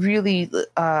really,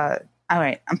 all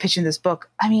right, I'm pitching this book.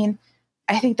 I mean,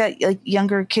 I think that like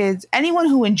younger kids, anyone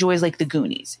who enjoys like the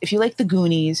Goonies, if you like the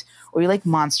Goonies or you like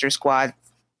Monster Squad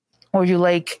or you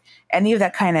like any of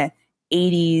that kind of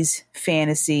 80s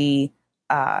fantasy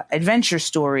adventure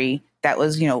story that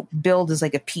was, billed as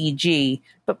like a PG,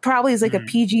 but probably is like a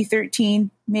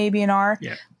PG-13, maybe an R.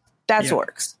 Yeah. That's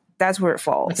Orcs. That's where it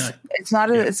falls. Okay. It's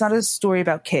not a story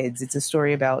about kids. It's a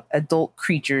story about adult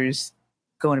creatures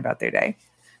going about their day.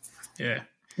 Yeah.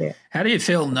 Yeah. How do you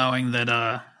feel knowing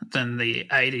that then the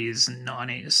 80s and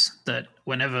 90s, that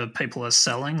whenever people are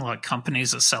selling, like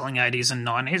companies are selling 80s and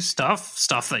 90s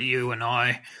stuff that you and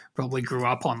I probably grew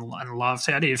up on and loved,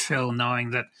 how do you feel knowing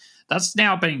that that's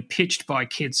now being pitched by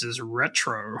kids as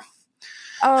retro?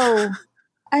 Oh,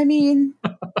 I mean,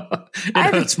 it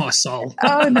hurts my soul.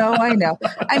 Oh no, I know.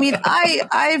 I mean, I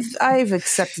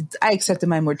accepted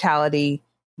my mortality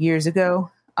years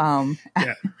ago.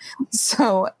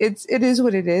 So it is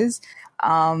what it is.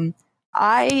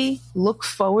 I look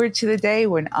forward to the day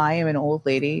when I am an old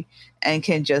lady and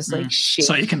can just like shake.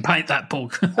 So you can paint that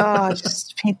book.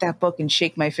 Just paint that book and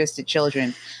shake my fist at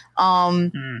children.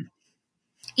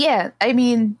 Yeah, I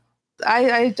mean,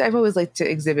 I've always liked to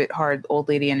exhibit hard old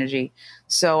lady energy.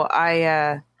 So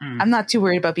I'm not too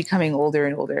worried about becoming older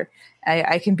and older.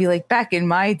 I can be like, back in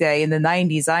my day in the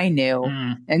 90s, I knew,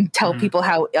 and tell people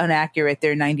how inaccurate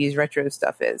their 90s retro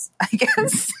stuff is, I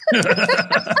guess.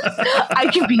 I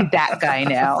can be that guy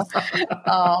now.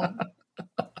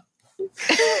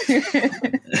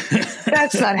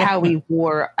 That's not how we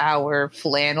wore our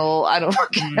flannel. I don't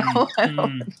fucking know.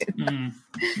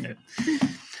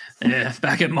 Yeah,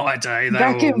 back in my day, they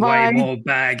were way more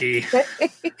baggy.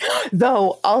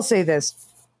 Though, I'll say this.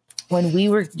 When we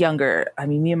were younger, I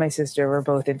mean, me and my sister were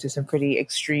both into some pretty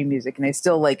extreme music, and I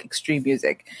still like extreme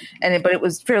music. But it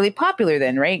was fairly popular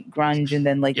then, right? Grunge, and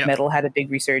then metal had a big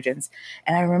resurgence.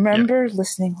 And I remember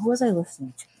listening. Who was I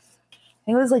listening to? I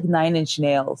think it was like 9 Inch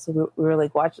Nails. So we were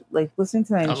listening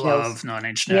to 9 Inch Nails. I love 9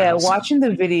 Inch Nails. Yeah, watching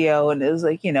the video, and it was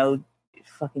like,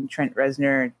 fucking Trent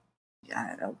Reznor, I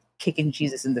don't know, kicking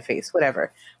Jesus in the face,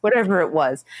 whatever it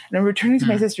was. And I'm returning to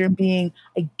my sister and being,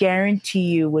 I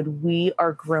guarantee you, when we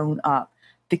are grown up,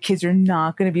 the kids are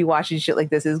not going to be watching shit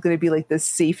like this. It's going to be like the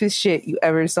safest shit you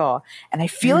ever saw. And I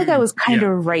feel like I was kind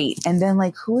of right. And then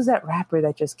who was that rapper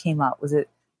that just came out? Was it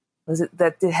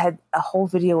that they had a whole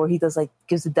video where he does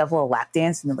gives the devil a lap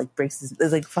dance and then breaks his,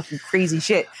 it's fucking crazy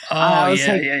shit. Oh,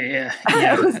 yeah.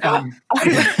 I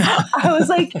was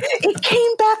like, it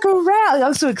came back around. I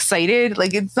was so excited.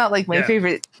 It's not my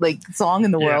favorite song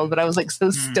in the world, but I was so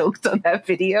stoked on that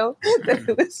video that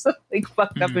it was so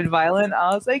fucked up and violent.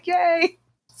 I was like, yay.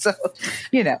 So,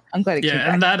 I'm glad it came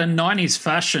back. And that in 90s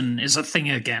fashion is a thing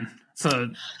again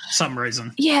for some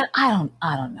reason. Yeah, I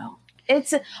don't know.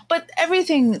 But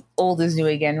everything old is new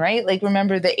again, right?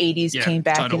 Remember the 80s came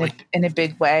back totally. in a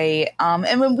big way.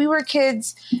 And when we were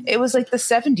kids, it was the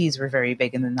 70s were very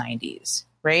big in the 90s,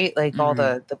 right? All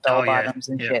the bell bottoms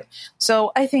and shit.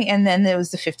 So I think, and then there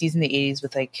was the 50s and the 80s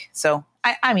with so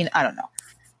I mean, I don't know.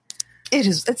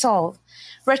 It's all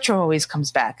retro always comes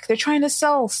back. They're trying to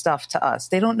sell stuff to us.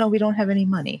 They don't know we don't have any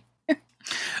money.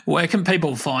 Where can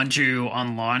people find you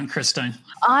online, Christine?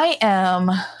 I am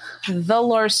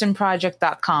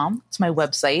thelarsonproject.com. It's my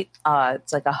website.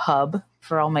 It's a hub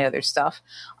for all my other stuff.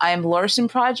 I am Larson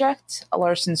Project, a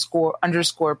Larson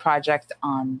 _ project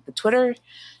on the Twitter,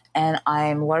 and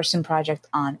I'm Larson Project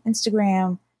on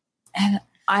Instagram. And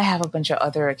I have a bunch of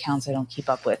other accounts I don't keep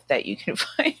up with that you can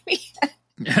find me at.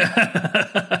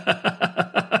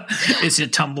 Is your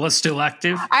Tumblr still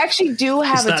active? I actually do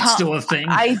have still a thing?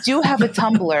 I do have a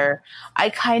Tumblr. I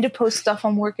kind of post stuff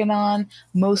I'm working on.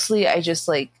 Mostly I just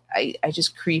I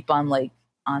just creep on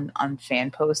on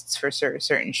fan posts for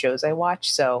certain shows I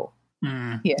watch. So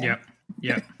yeah.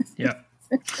 Yeah.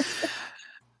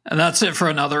 And that's it for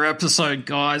another episode,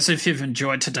 guys. If you've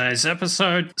enjoyed today's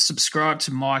episode, subscribe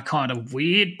to My Kind of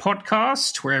Weird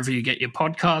podcast, wherever you get your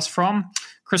podcast from.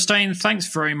 Christine,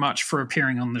 thanks very much for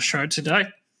appearing on the show today.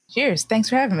 Cheers. Thanks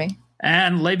for having me.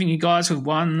 And leaving you guys with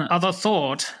one other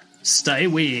thought, stay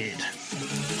weird.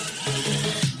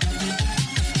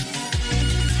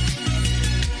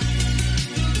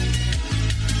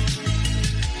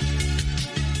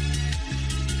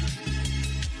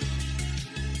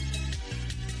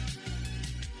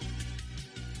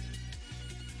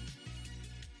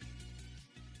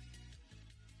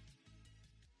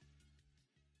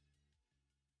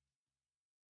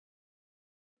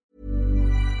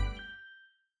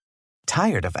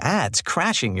 Tired of ads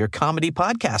crashing your comedy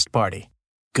podcast party?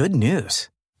 Good news.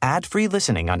 Ad-free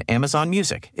listening on Amazon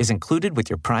Music is included with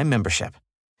your Prime membership.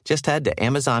 Just head to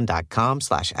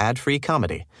amazon.com/ad-free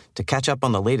comedy to catch up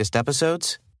on the latest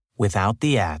episodes without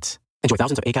the ads. Enjoy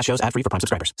thousands of Acast shows ad-free for Prime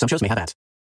subscribers. Some shows may have ads.